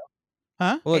perspective.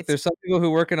 Huh? Well, look, there's some people who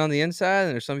are working on the inside,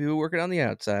 and there's some people working on the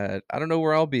outside. I don't know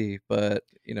where I'll be, but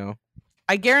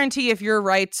I guarantee if your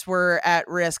rights were at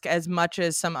risk as much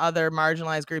as some other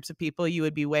marginalized groups of people, you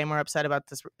would be way more upset about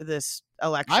this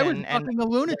election. I was fucking a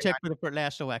lunatic for the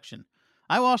last election.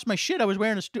 I lost my shit. I was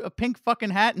wearing a pink fucking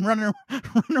hat and running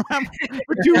around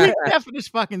for 2 weeks after this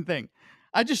fucking thing.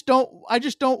 I just don't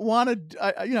want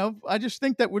to. I just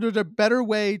think that there's a better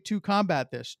way to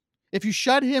combat this. If you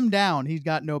shut him down, he's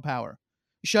got no power.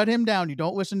 You shut him down. You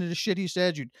don't listen to the shit he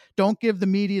says. You don't give the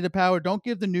media the power. Don't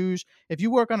give the news. If you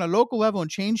work on a local level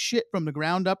and change shit from the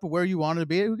ground up to where you want it to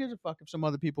be, who gives a fuck if some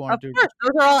other people aren't doing it?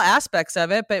 Those are all aspects of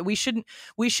it, but we shouldn't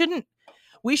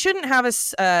have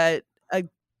a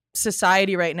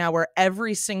society right now where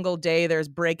every single day there's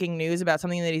breaking news about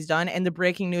something that he's done, and the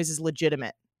breaking news is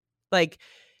legitimate. Like,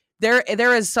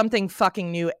 there is something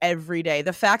fucking new every day.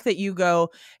 The fact that you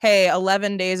go, hey,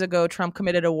 11 days ago, Trump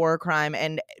committed a war crime,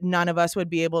 and none of us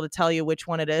would be able to tell you which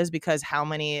one it is because how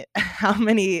many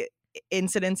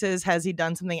incidences has he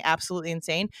done something absolutely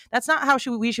insane? That's not how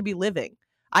we should be living.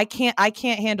 I can't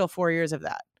handle 4 years of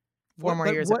that. 4 more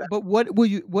years of that. But what will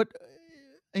you,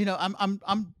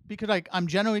 I'm because I'm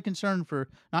genuinely concerned for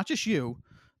not just you,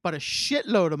 but a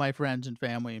shitload of my friends and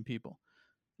family and people.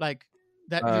 Like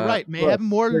that, you're right. May Look, have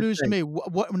more to here's the lose to thing. me.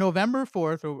 What November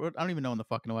 4th, or I don't even know when the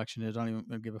fucking election is. I don't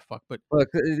even give a fuck. But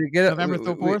Look, to get it, November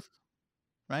 4th,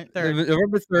 right?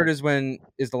 November 3rd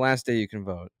is the last day you can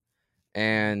vote,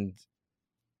 and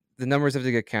the numbers have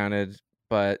to get counted.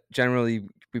 But generally,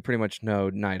 we pretty much know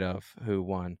night of who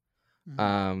won.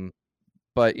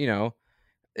 But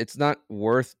it's not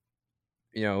worth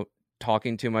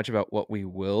talking too much about what we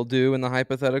will do in the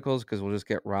hypotheticals because we'll just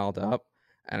get riled up.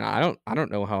 And I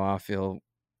don't know how I feel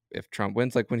if Trump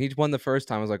wins. Like when he won the first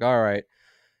time, I was like, all right.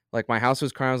 Like my house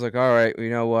was crying. I was like, all right, you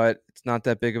know what? It's not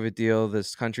that big of a deal.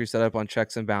 This country's set up on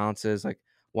checks and balances. Like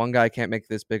one guy can't make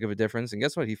this big of a difference. And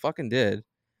guess what? He fucking did.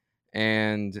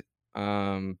 And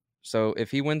so if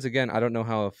he wins again, I don't know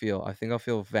how I'll feel. I think I'll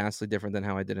feel vastly different than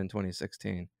how I did in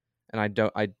 2016. And I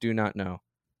do not know.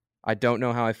 I don't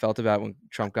know how I felt about when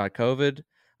Trump got COVID.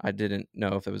 I didn't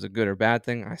know if it was a good or bad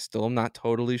thing. I still am not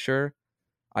totally sure.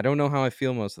 I don't know how I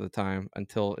feel most of the time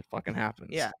until it fucking happens.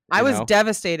 Yeah. I was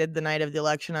devastated the night of the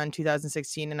election on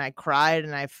 2016 and I cried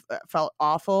and I felt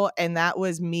awful. And that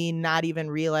was me not even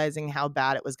realizing how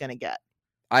bad it was going to get.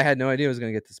 I had no idea it was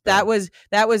going to get this bad.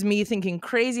 That was me thinking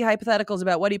crazy hypotheticals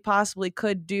about what he possibly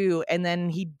could do. And then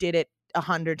he did it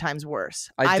 100 times worse.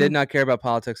 I did not care about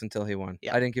politics until he won.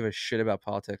 Yeah. I didn't give a shit about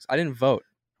politics. I didn't vote.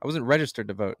 I wasn't registered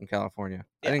to vote in California.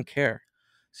 Yeah. I didn't care.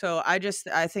 So I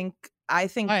think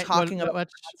right, talking about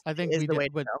I think is we the did, way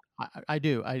but I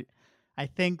do. I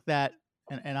think that,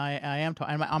 and I am.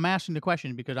 I'm asking the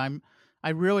question because I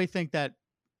really think that,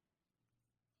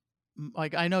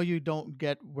 like, I know you don't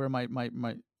get where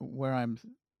where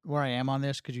I am on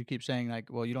this because you keep saying like,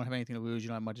 well, you don't have anything to lose, you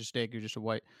don't have much at stake, you're just a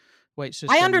white system.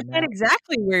 I understand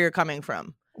exactly where you're coming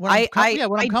from. What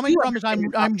I'm coming from is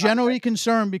I'm generally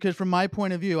concerned because from my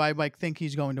point of view, I like think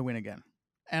he's going to win again.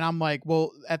 And I'm like,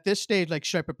 well, at this stage, like,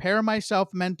 should I prepare myself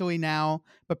mentally now,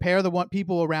 prepare the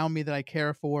people around me that I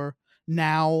care for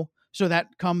now, so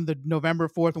that come the November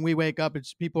 4th when we wake up,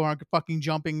 it's people aren't fucking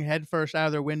jumping headfirst out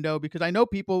of their window because I know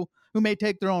people who may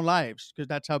take their own lives because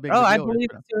that's how big. I believe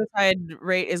the suicide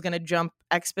rate is going to jump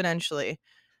exponentially.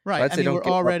 Right. I mean, we're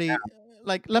already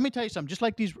like, let me tell you something. Just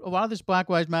like a lot of this Black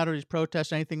Lives Matter, these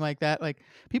protests, anything like that. Like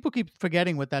people keep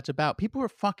forgetting what that's about. People are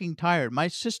fucking tired. My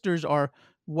sisters are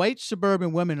white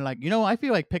suburban women, like, I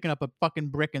feel like picking up a fucking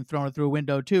brick and throwing it through a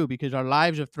window too, because our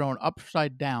lives are thrown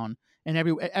upside down and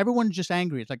everyone's just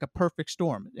angry. It's like a perfect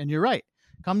storm. And you're right.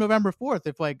 Come November 4th,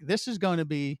 if like this is going to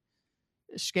be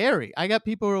scary. I got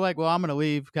people who are like, well, I'm going to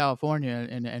leave California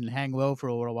and hang low for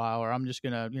a little while, or I'm just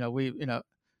going to,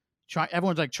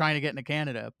 everyone's like trying to get into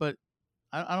Canada. But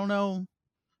I don't know.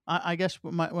 I guess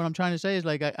what I'm trying to say is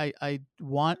like, I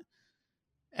want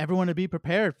everyone to be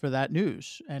prepared for that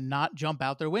news and not jump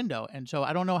out their window. And so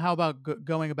I don't know how about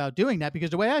going about doing that, because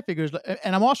the way I figure is,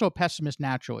 and I'm also a pessimist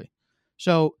naturally.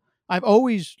 So I've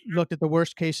always looked at the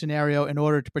worst case scenario in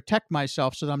order to protect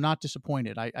myself so that I'm not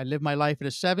disappointed. I live my life at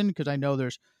a 7 because I know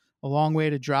there's a long way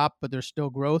to drop, but there's still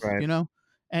growth, right.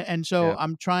 And so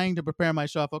I'm trying to prepare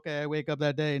myself. Okay, I wake up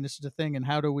that day and this is the thing. And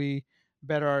how do we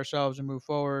better ourselves and move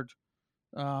forward?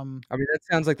 I mean, that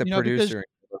sounds like the producer.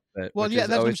 Well, yeah,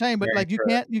 that's what I'm saying. But like, you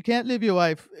can't live your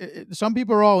life. Some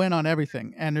people are all in on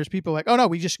everything, and there's people like, oh no,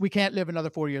 we can't live another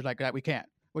 4 years like that. We can't.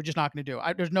 We're just not going to do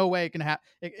it. There's no way it can happen.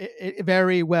 It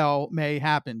very well may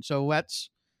happen. So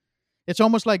it's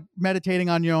almost like meditating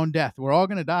on your own death. We're all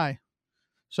going to die.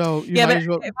 So but if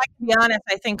I can be honest,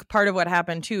 I think part of what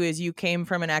happened too is you came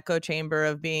from an echo chamber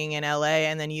of being in LA,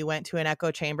 and then you went to an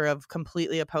echo chamber of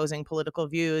completely opposing political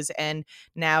views, and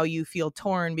now you feel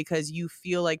torn because you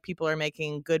feel like people are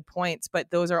making good points, but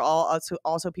those are all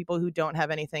also people who don't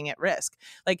have anything at risk.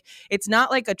 Like, it's not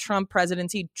like a Trump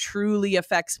presidency truly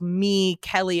affects me,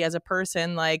 Kelly, as a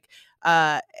person. Like,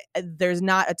 there's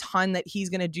not a ton that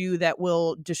he's going to do that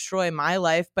will destroy my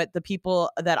life, but the people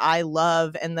that I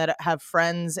love and that have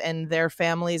friends and their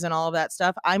families and all of that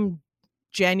stuff, I'm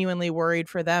genuinely worried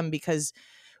for them, because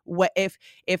what if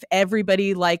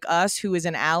everybody like us who is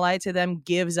an ally to them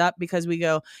gives up because we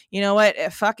go, you know what,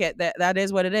 fuck it, that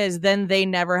is what it is, then they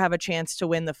never have a chance to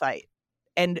win the fight.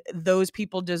 And those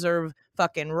people deserve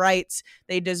fucking rights.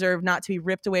 They deserve not to be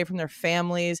ripped away from their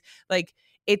families. Like,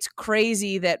 it's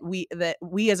crazy that we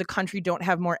as a country don't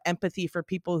have more empathy for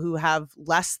people who have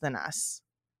less than us.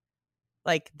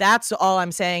 Like, that's all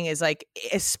I'm saying is, like,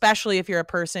 especially if you're a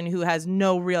person who has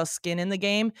no real skin in the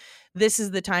game, this is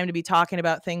the time to be talking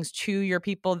about things to your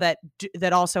people that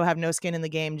also have no skin in the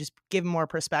game. Just give them more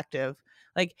perspective.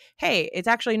 Like, hey, it's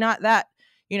actually not that,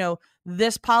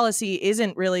 this policy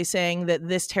isn't really saying that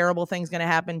this terrible thing's going to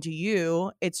happen to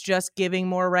you. It's just giving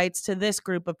more rights to this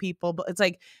group of people. But it's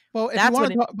like, well, if that's you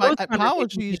want what to talk about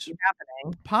policies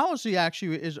happening. Policy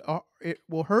actually it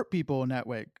will hurt people in that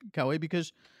way, Kelly,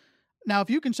 because now if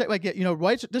you can say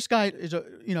whites, this guy is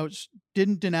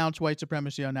didn't denounce white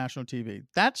supremacy on national TV.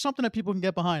 That's something that people can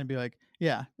get behind and be like,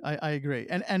 yeah, I agree.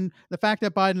 And the fact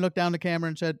that Biden looked down the camera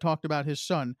and talked about his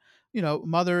son,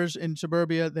 mothers in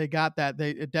suburbia, they got that.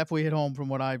 It definitely hit home from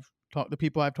what the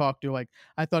people I've talked to. Like,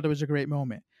 I thought it was a great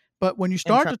moment. But when you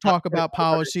start to talk about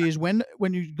policies, when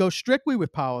you go strictly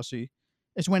with policy,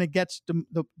 is when it gets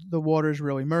the waters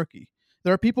really murky.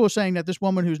 There are people saying that this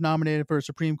woman who's nominated for a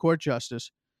Supreme Court justice,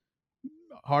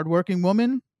 hardworking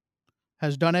woman,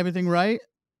 has done everything right.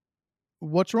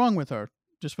 What's wrong with her?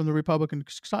 Just from the Republican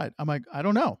side, I'm like, I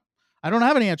don't know. I don't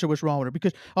have an answer what's wrong with her,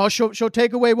 because she'll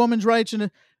take away women's rights.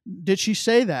 And did she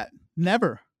say that?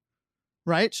 Never.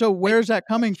 Right. So where's that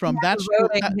coming from? That's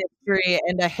history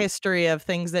and a history of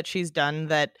things that she's done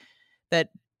that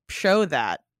show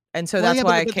that. And so that's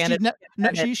why I can't.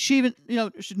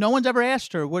 No one's ever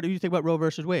asked her, what do you think about Roe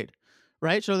versus Wade?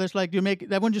 Right. So there's like,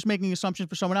 that one just making assumptions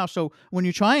for someone else. So when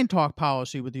you try and talk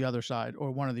policy with the other side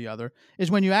or one or the other, is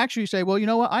when you actually say, well, you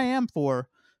know what, I am for,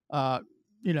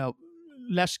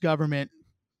 less government,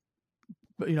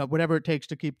 whatever it takes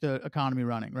to keep the economy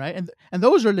running. Right. And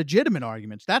those are legitimate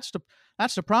arguments. That's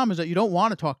the problem, is that you don't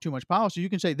want to talk too much policy. You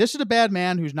can say, this is a bad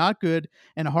man who's not good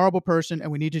and a horrible person,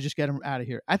 and we need to just get him out of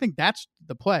here. I think that's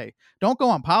the play. Don't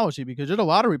go on policy, because there's a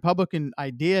lot of Republican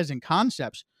ideas and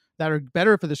concepts that are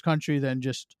better for this country than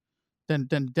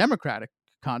Democratic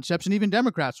concepts, and even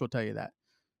Democrats will tell you that.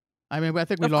 I mean, I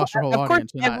think we lost our whole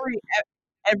audience.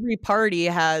 Every party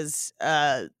has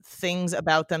things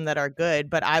about them that are good,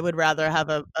 but I would rather have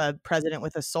a president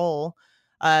with a soul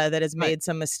that has made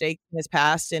some mistakes in his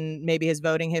past and maybe his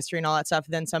voting history and all that stuff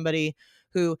than somebody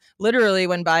who literally,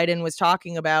 when Biden was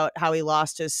talking about how he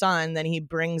lost his son, then he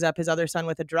brings up his other son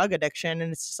with a drug addiction.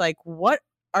 And it's just like, what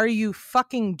are you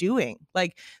fucking doing?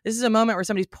 Like, this is a moment where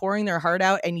somebody's pouring their heart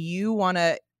out and you want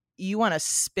to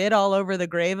spit all over the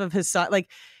grave of his son. Like,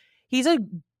 he's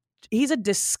a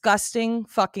disgusting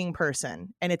fucking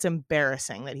person, and it's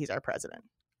embarrassing that he's our president.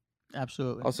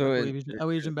 Absolutely. Also,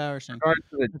 he's embarrassing.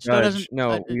 The judge,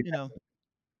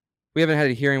 we haven't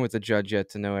had a hearing with the judge yet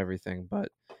to know everything, but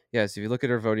yes, if you look at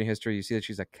her voting history, you see that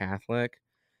she's a Catholic.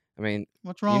 I mean,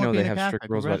 what's wrong with they being have strict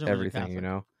rules about everything,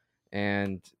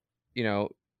 and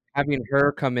having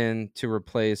her come in to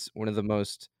replace one of the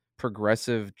most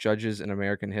progressive judges in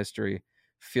American history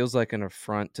feels like an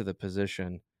affront to the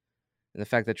position. And the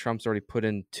fact that Trump's already put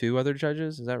in 2 other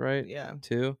judges, is that right? Yeah.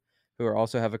 2 who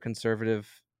also have a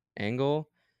conservative angle.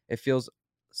 It feels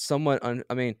somewhat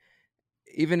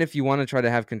even if you want to try to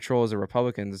have control as a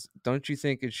Republicans, don't you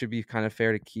think it should be kind of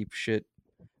fair to keep shit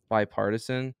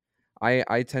bipartisan?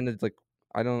 I tend to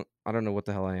I don't know what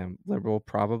the hell I am. Liberal,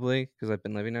 probably, because I've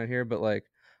been living out here, but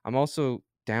I'm also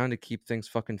down to keep things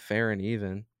fucking fair and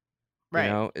even.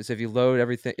 Right. It's if you load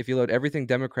everything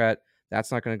Democrat,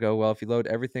 that's not going to go well. If you load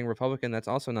everything Republican, that's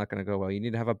also not going to go well. You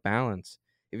need to have a balance.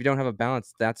 If you don't have a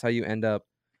balance, that's how you end up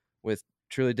with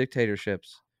truly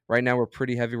dictatorships. Right now, we're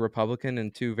pretty heavy Republican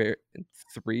and 3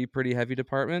 pretty heavy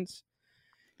departments.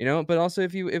 But also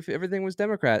if everything was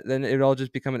Democrat, then it'd all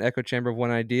just become an echo chamber of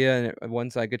one idea, and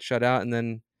one side gets shut out, and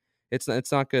then it's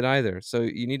not good either. So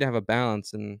you need to have a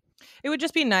balance. And it would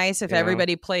just be nice if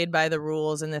everybody played by the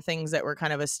rules and the things that were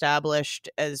kind of established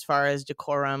as far as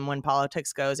decorum when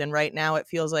politics goes. And right now it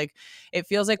feels like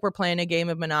we're playing a game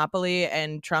of Monopoly,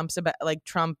 and Trump,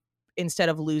 instead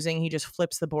of losing, he just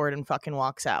flips the board and fucking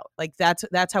walks out. Like,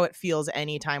 that's how it feels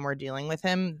anytime we're dealing with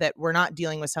him, that we're not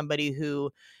dealing with somebody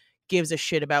who gives a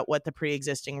shit about what the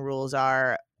pre-existing rules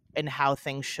are and how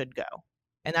things should go.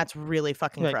 And that's really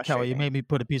fucking frustrating. Kelly, you made me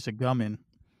put a piece of gum in.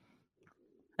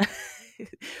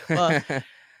 Well,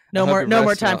 no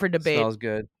more time for debate. Smells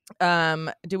good.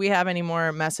 Do we have any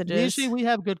more messages? Usually we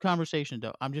have good conversation,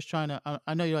 though. I'm just trying to.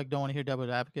 I know you don't want to hear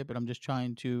devil's advocate, but I'm just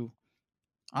trying to.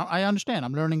 I understand.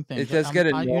 I'm learning things. It does get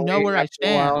annoying. You know where I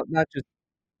stand. Not just.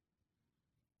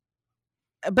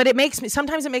 But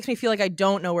sometimes it makes me feel like I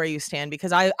don't know where you stand,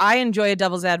 because I enjoy a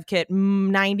devil's advocate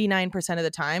 99% of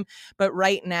the time. But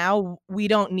right now, we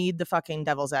don't need the fucking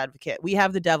devil's advocate. We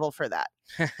have the devil for that.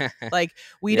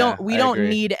 We don't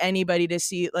need anybody to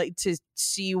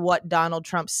see what Donald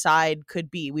Trump's side could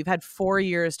be. We've had 4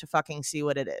 years to fucking see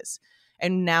what it is.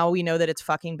 And now we know that it's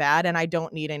fucking bad, and I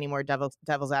don't need any more devil's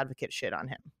advocate shit on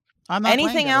him. I'm not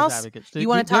Anything else you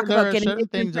want to talk about? Getting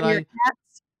things that your cats?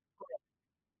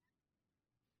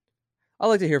 I'd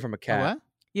like to hear from a cat. What?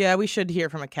 Yeah, we should hear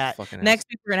from a cat. Fucking Next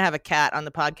week, we're going to have a cat on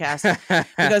the podcast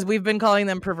because we've been calling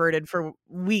them perverted for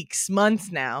weeks,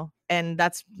 months now. And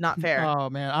that's not fair. Oh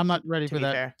man, I'm not ready to for be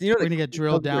that. fair. Do you know We're the gonna get cats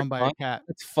drilled love their down by a tongue? cat.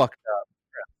 That's fucked up.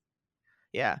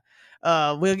 Yeah.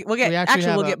 We'll get, We actually actually,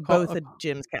 have we'll a get call- both of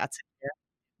Jim's cats in here.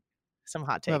 Some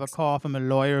hot We have a takes. call from a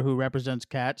lawyer who represents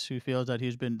cats who feels that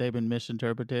they've been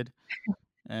misinterpreted,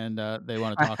 and they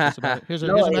want to talk to us about it. Here's a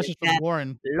Lawyer message from cat.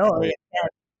 Warren. Lawyer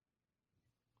cat.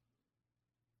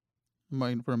 I'm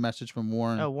waiting for a message from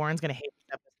Warren. Oh, Warren's going to hate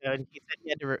this episode. He said he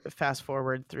had to fast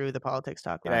forward through the politics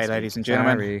talk last G'day, week. ladies and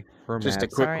gentlemen. Sorry for Just a Matt.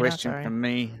 quick Sorry, not question sorry. from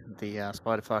me, the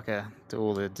spider fucker, to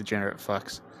all the degenerate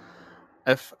fucks.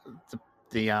 If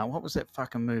the what was that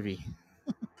fucking movie?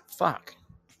 Fuck.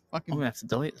 I'm Fucking. gonna have to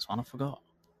delete this one. I forgot.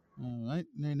 All right.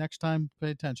 Next time, pay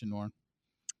attention, Warren.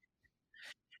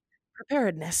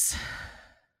 Preparedness.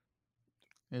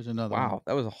 Here's another one. Wow,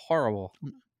 that was horrible.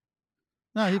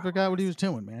 No, he forgot what he was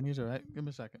doing, man. He's all right. Give him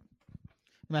a second.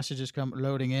 Messages come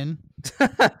loading in.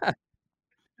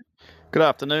 Good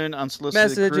afternoon, unsolicited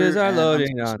Messages crew are and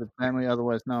loading unsolicited family,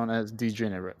 otherwise known as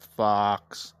degenerate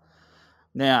fucks.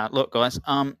 Now, look, guys.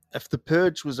 If the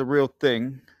purge was a real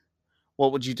thing,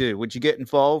 what would you do? Would you get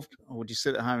involved, or would you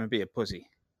sit at home and be a pussy?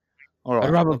 All right,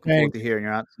 I'd rather looking forward bang. to hearing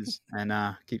your answers, and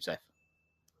keep safe.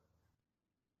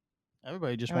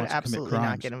 Everybody just I would wants to commit absolutely not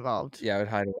crimes. get involved. Yeah, I would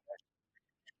hide away.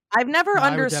 I've never No, I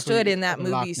would understood definitely in that put a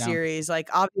movie lockdown. series, like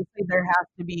obviously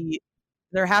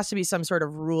there has to be some sort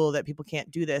of rule that people can't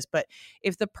do this, but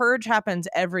if the purge happens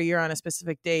every year on a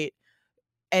specific date,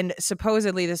 and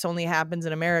supposedly this only happens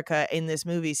in America in this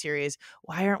movie series,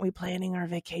 why aren't we planning our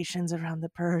vacations around the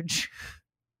purge?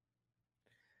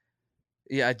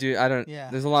 Yeah, I do. I don't. Yeah.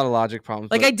 There's a lot of logic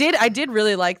problems. Like but I did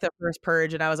really like the first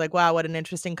purge, and I was like, wow, what an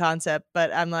interesting concept.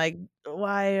 But I'm like,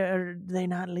 why are they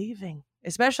not leaving?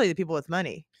 Especially the people with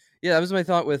money. yeah, that was my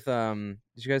thought with. Did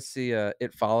you guys see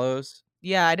It Follows?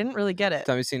 Yeah, I didn't really get it.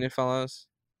 Tommy, seen It Follows?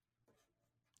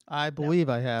 I believe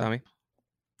I have. Tommy?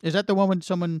 Is that the one when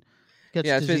someone gets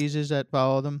Yeah, it's bas- diseases that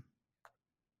follow them?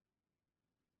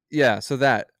 Yeah, so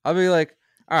that I'll be like,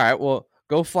 all right, well,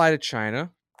 go fly to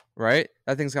China, right?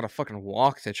 That thing's got to fucking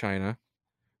walk to China,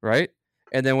 right?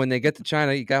 And then when they get to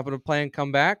China, you got on a plane,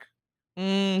 come back.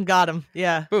 Got him.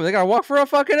 Yeah. Boom, they gotta walk for a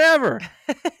fucking ever.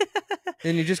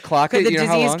 Then you just clock Could it. the You know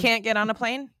how disease long? can't get on a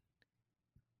plane?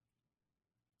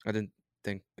 I didn't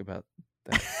think about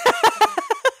that.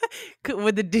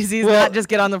 Would the disease Well, not just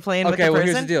get on the plane with Okay, the well,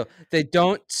 person? here's the deal. They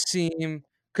don't seem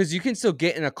because you can still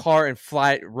get in a car and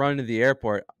run to the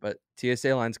airport, but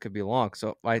TSA lines could be long.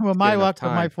 So I Well, my luck,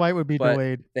 but my flight would be but-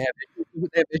 delayed. They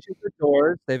have issues with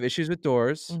doors. They have issues with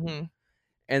doors, Mhm.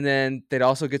 and then they'd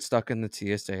also get stuck in the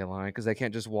TSA line because they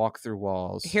can't just walk through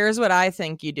walls. Here's what I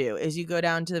think you do is you go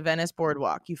down to the Venice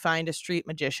boardwalk, you find a street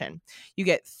magician, you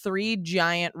get 3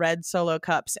 giant red Solo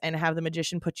cups and have the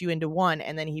magician put you into one,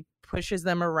 and then he pushes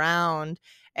them around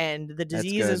and the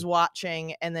disease is good.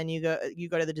 watching, and then you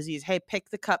go to the disease, hey, pick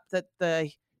the cup that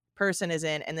the person is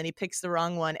in, and then he picks the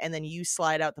wrong one, and then you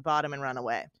slide out the bottom and run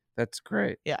away. That's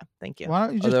great. Yeah, thank you. Why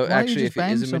don't you just? Although why don't you actually, just if it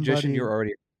bang is a magician, somebody? you're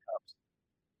already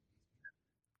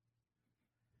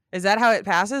Is that how it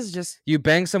passes? Just you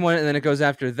bang someone and then it goes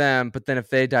after them, but then if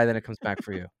they die, then it comes back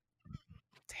for you.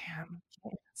 damn.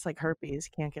 It's like herpes,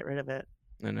 can't get rid of it,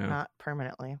 I know. not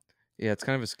permanently. Yeah, it's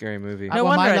kind of a scary movie. No well,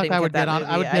 wonder my I luck, didn't I get would that get on. I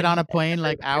movie. would get on a I plane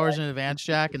like never hours did. in advance,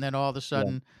 Jack, and then all of a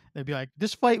sudden they'd be like,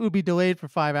 "This flight would be delayed for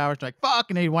 5 hours." Like, fuck,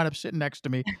 and they'd wind up sitting next to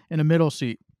me in the middle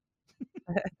seat.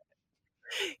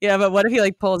 Yeah, but what if he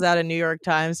like pulls out a New York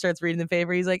Times, starts reading the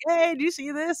paper? He's like, "Hey, do you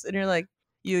see this?" And you're like,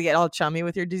 you get all chummy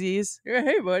with your disease. Yeah,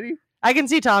 hey, buddy. I can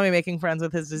see Tommy making friends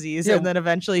with his disease, Yeah. and then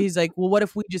eventually he's like, "Well, what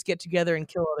if we just get together and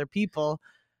kill other people?"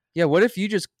 Yeah, what if you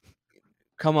just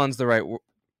come on's the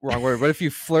wrong word? What if you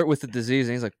flirt with the disease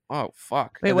and he's like, oh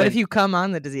fuck. Wait, And what then- if you come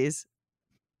on the disease?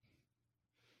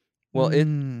 Well,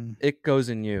 Mm. it goes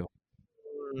in you.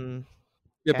 Mm,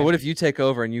 Yeah, Okay. but what if you take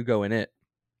over and you go in it?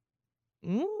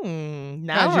 now Guys, we're you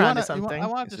onto wanna- something. I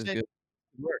want This to is say, good.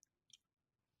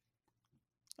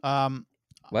 What?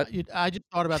 What? I just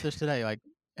thought about this today, like,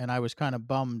 and I was kind of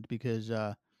bummed because,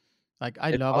 like,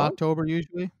 I It love follows? October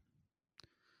usually.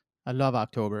 I love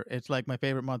October. It's like my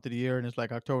favorite month of the year, and it's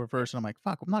like October 1st, and I'm like,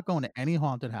 fuck, I'm not going to any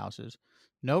haunted houses,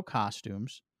 no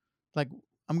costumes. Like,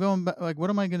 I'm going, like, what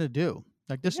am I gonna do?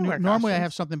 Like this. can wear Normally, I have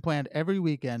costumes. something planned every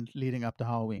weekend leading up to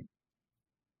Halloween.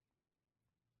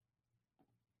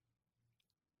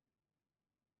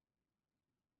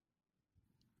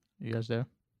 You guys there?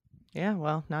 Yeah,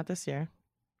 well, not this year.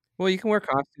 Well, you can wear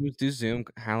costumes, do Zoom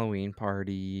Halloween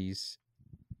parties.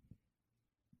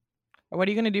 What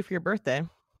are you gonna do for your birthday?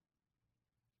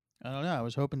 I don't know. I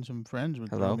was hoping some friends would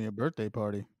Hello? throw me a birthday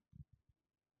party.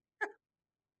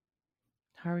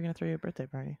 How are we gonna throw you a birthday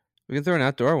party? We can throw an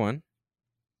outdoor one.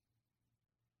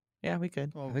 Yeah, we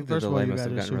could. Well, I think the first of all, delay you must guys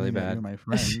have gotten assuming really that bad. You're my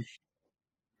friend.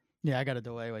 Yeah, I got a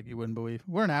delay like you wouldn't believe.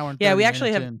 We're an hour and 30 Yeah, we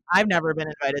actually have. minutes I've never been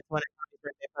invited to one of Tommy's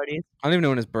birthday parties. I don't even know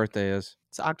when his birthday is.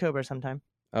 It's October sometime.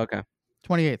 Okay. in.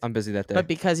 28th. I'm busy that day. But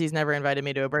because he's never invited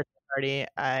me to a birthday party,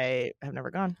 I have never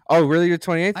gone. Oh, really? You're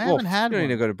 28th? I Well, haven't had you don't need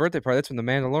to one. go to birthday party. That's when the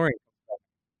Mandalorian.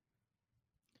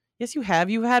 Yes, you have.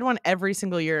 You've had one every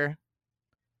single year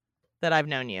that I've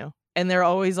known you. And they're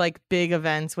always like big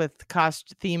events with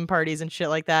theme parties and shit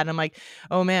like that. And I'm like,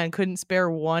 oh man, couldn't spare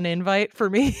one invite for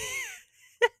me.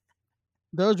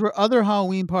 Those were other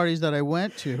Halloween parties that I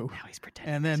went to. Now he's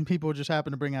pretending. And then people just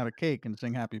happen to bring out a cake and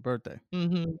sing happy birthday.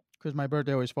 Mm-hmm. Because my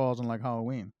birthday always falls on like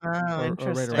Halloween. Oh, right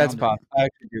interesting. That's around it. possible. I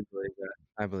actually do believe that.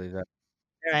 I believe that.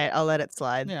 All right, I'll let it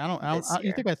slide. Yeah, this you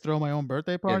year. think I throw my own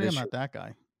birthday party? this I'm not that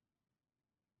guy.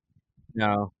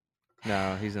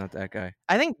 No, he's not that guy.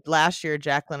 I think last year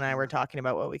Jacqueline and I were talking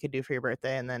about what we could do for your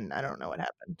birthday, and then I don't know what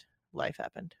happened. Life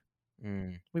happened.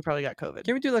 Mm. We probably got COVID.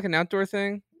 Can we do like an outdoor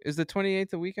thing? Is the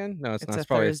 28th a weekend? No, it's It's not. a It's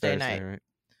probably Thursday a Thursday, night. right?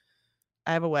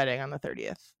 I have a wedding on the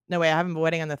 30th. No, wait, I have a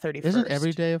wedding on the 31st. Isn't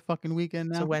every day a fucking weekend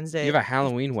It's now? a Wednesday. You have a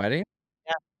Halloween wedding?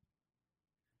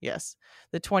 Yes.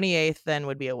 The 28th then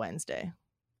would be a Wednesday.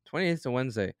 28th to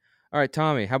Wednesday. All right,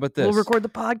 Tommy, how about this? We'll record the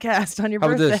podcast on your How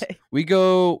about this? birthday. We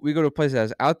go to a place that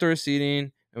has outdoor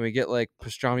seating and we get like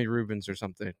pastrami Rubens or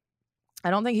something. I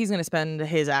don't think he's going to spend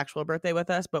his actual birthday with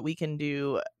us, but we can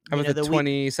do How about the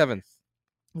 27th?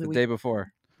 The day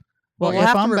before. Well, we'll if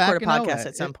have I'm to back record a in LA, podcast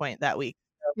at some point that week.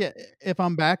 Yeah, if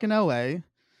I'm back in LA,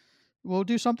 we'll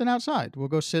do something outside. We'll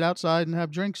go sit outside and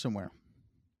have drinks somewhere.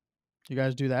 You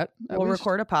guys do that? at We'll least?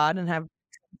 record a pod and have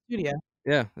studio.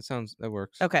 Yeah, that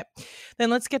works. Okay. Then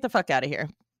let's get the fuck out of here.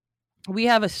 We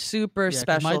have a super 'cause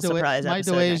special surprise my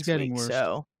episode delay is next getting week, worse.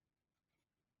 so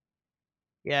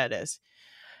yeah, it is.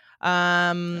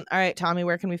 All right, Tommy,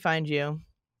 where can we find you?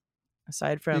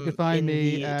 Aside from You can find in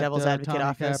me the at Devil's Advocate Tommy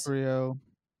office. Caprio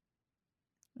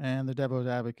and the Devil's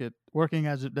Advocate, working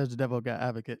as the Devil's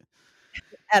Advocate.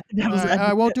 At the Devil's Advocate.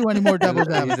 I won't do any more Devil's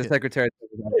He's the Advocate. secretary.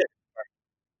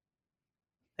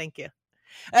 Thank you.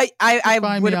 I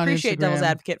find would me on appreciate Devil's Instagram.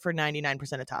 Advocate for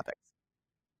 99% of topics.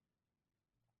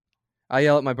 I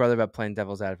yell at my brother about playing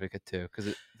devil's advocate too,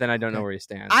 because then I don't know where he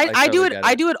stands. I do totally it. get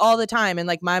I do it all the time, and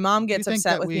like my mom gets think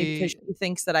upset that with me because she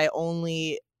thinks that I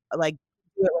only like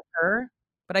do it with her,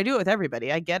 but I do it with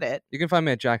everybody. I get it. You can find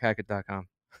me at jackhackett.com.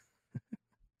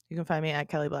 You can find me at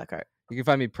Kelly Blackheart. You can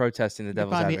find me protesting the You can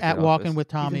devil's find me advocate at Walking office. with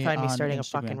You Tommy can find me on starting Instagram.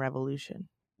 a fucking revolution.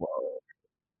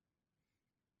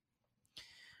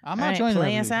 I'm All not right, joining the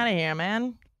play us revolution. out of here,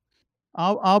 man.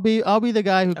 I'll be the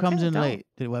guy who comes Okay, in don't. late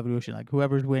to the revolution. Like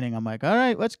whoever's winning, I'm like, all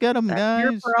right, let's get them, That's guys.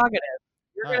 your prerogative.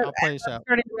 You're All right, gonna, I'll play as this I'm out.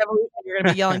 starting the revolution, you're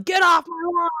gonna be yelling, "Get off my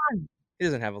lawn!" He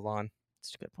doesn't have a lawn.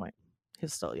 That's a good point. He'll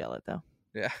still yell it though.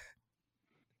 Yeah.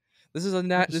 This is a I can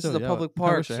this is still a yell public it. I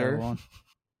park, wish I had a sir. lawn.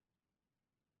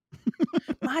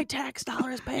 My tax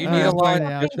dollars pay. You All need right, a I'm lawn playing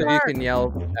the just so you outro. can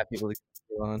yell at people to keep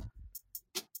your lawn.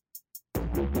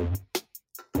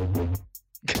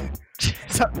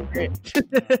 Sorry.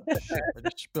 I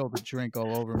just spilled a drink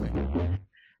all over me.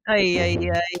 Ay,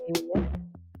 ay,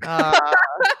 ay.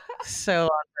 So on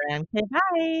brand. Okay,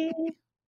 bye.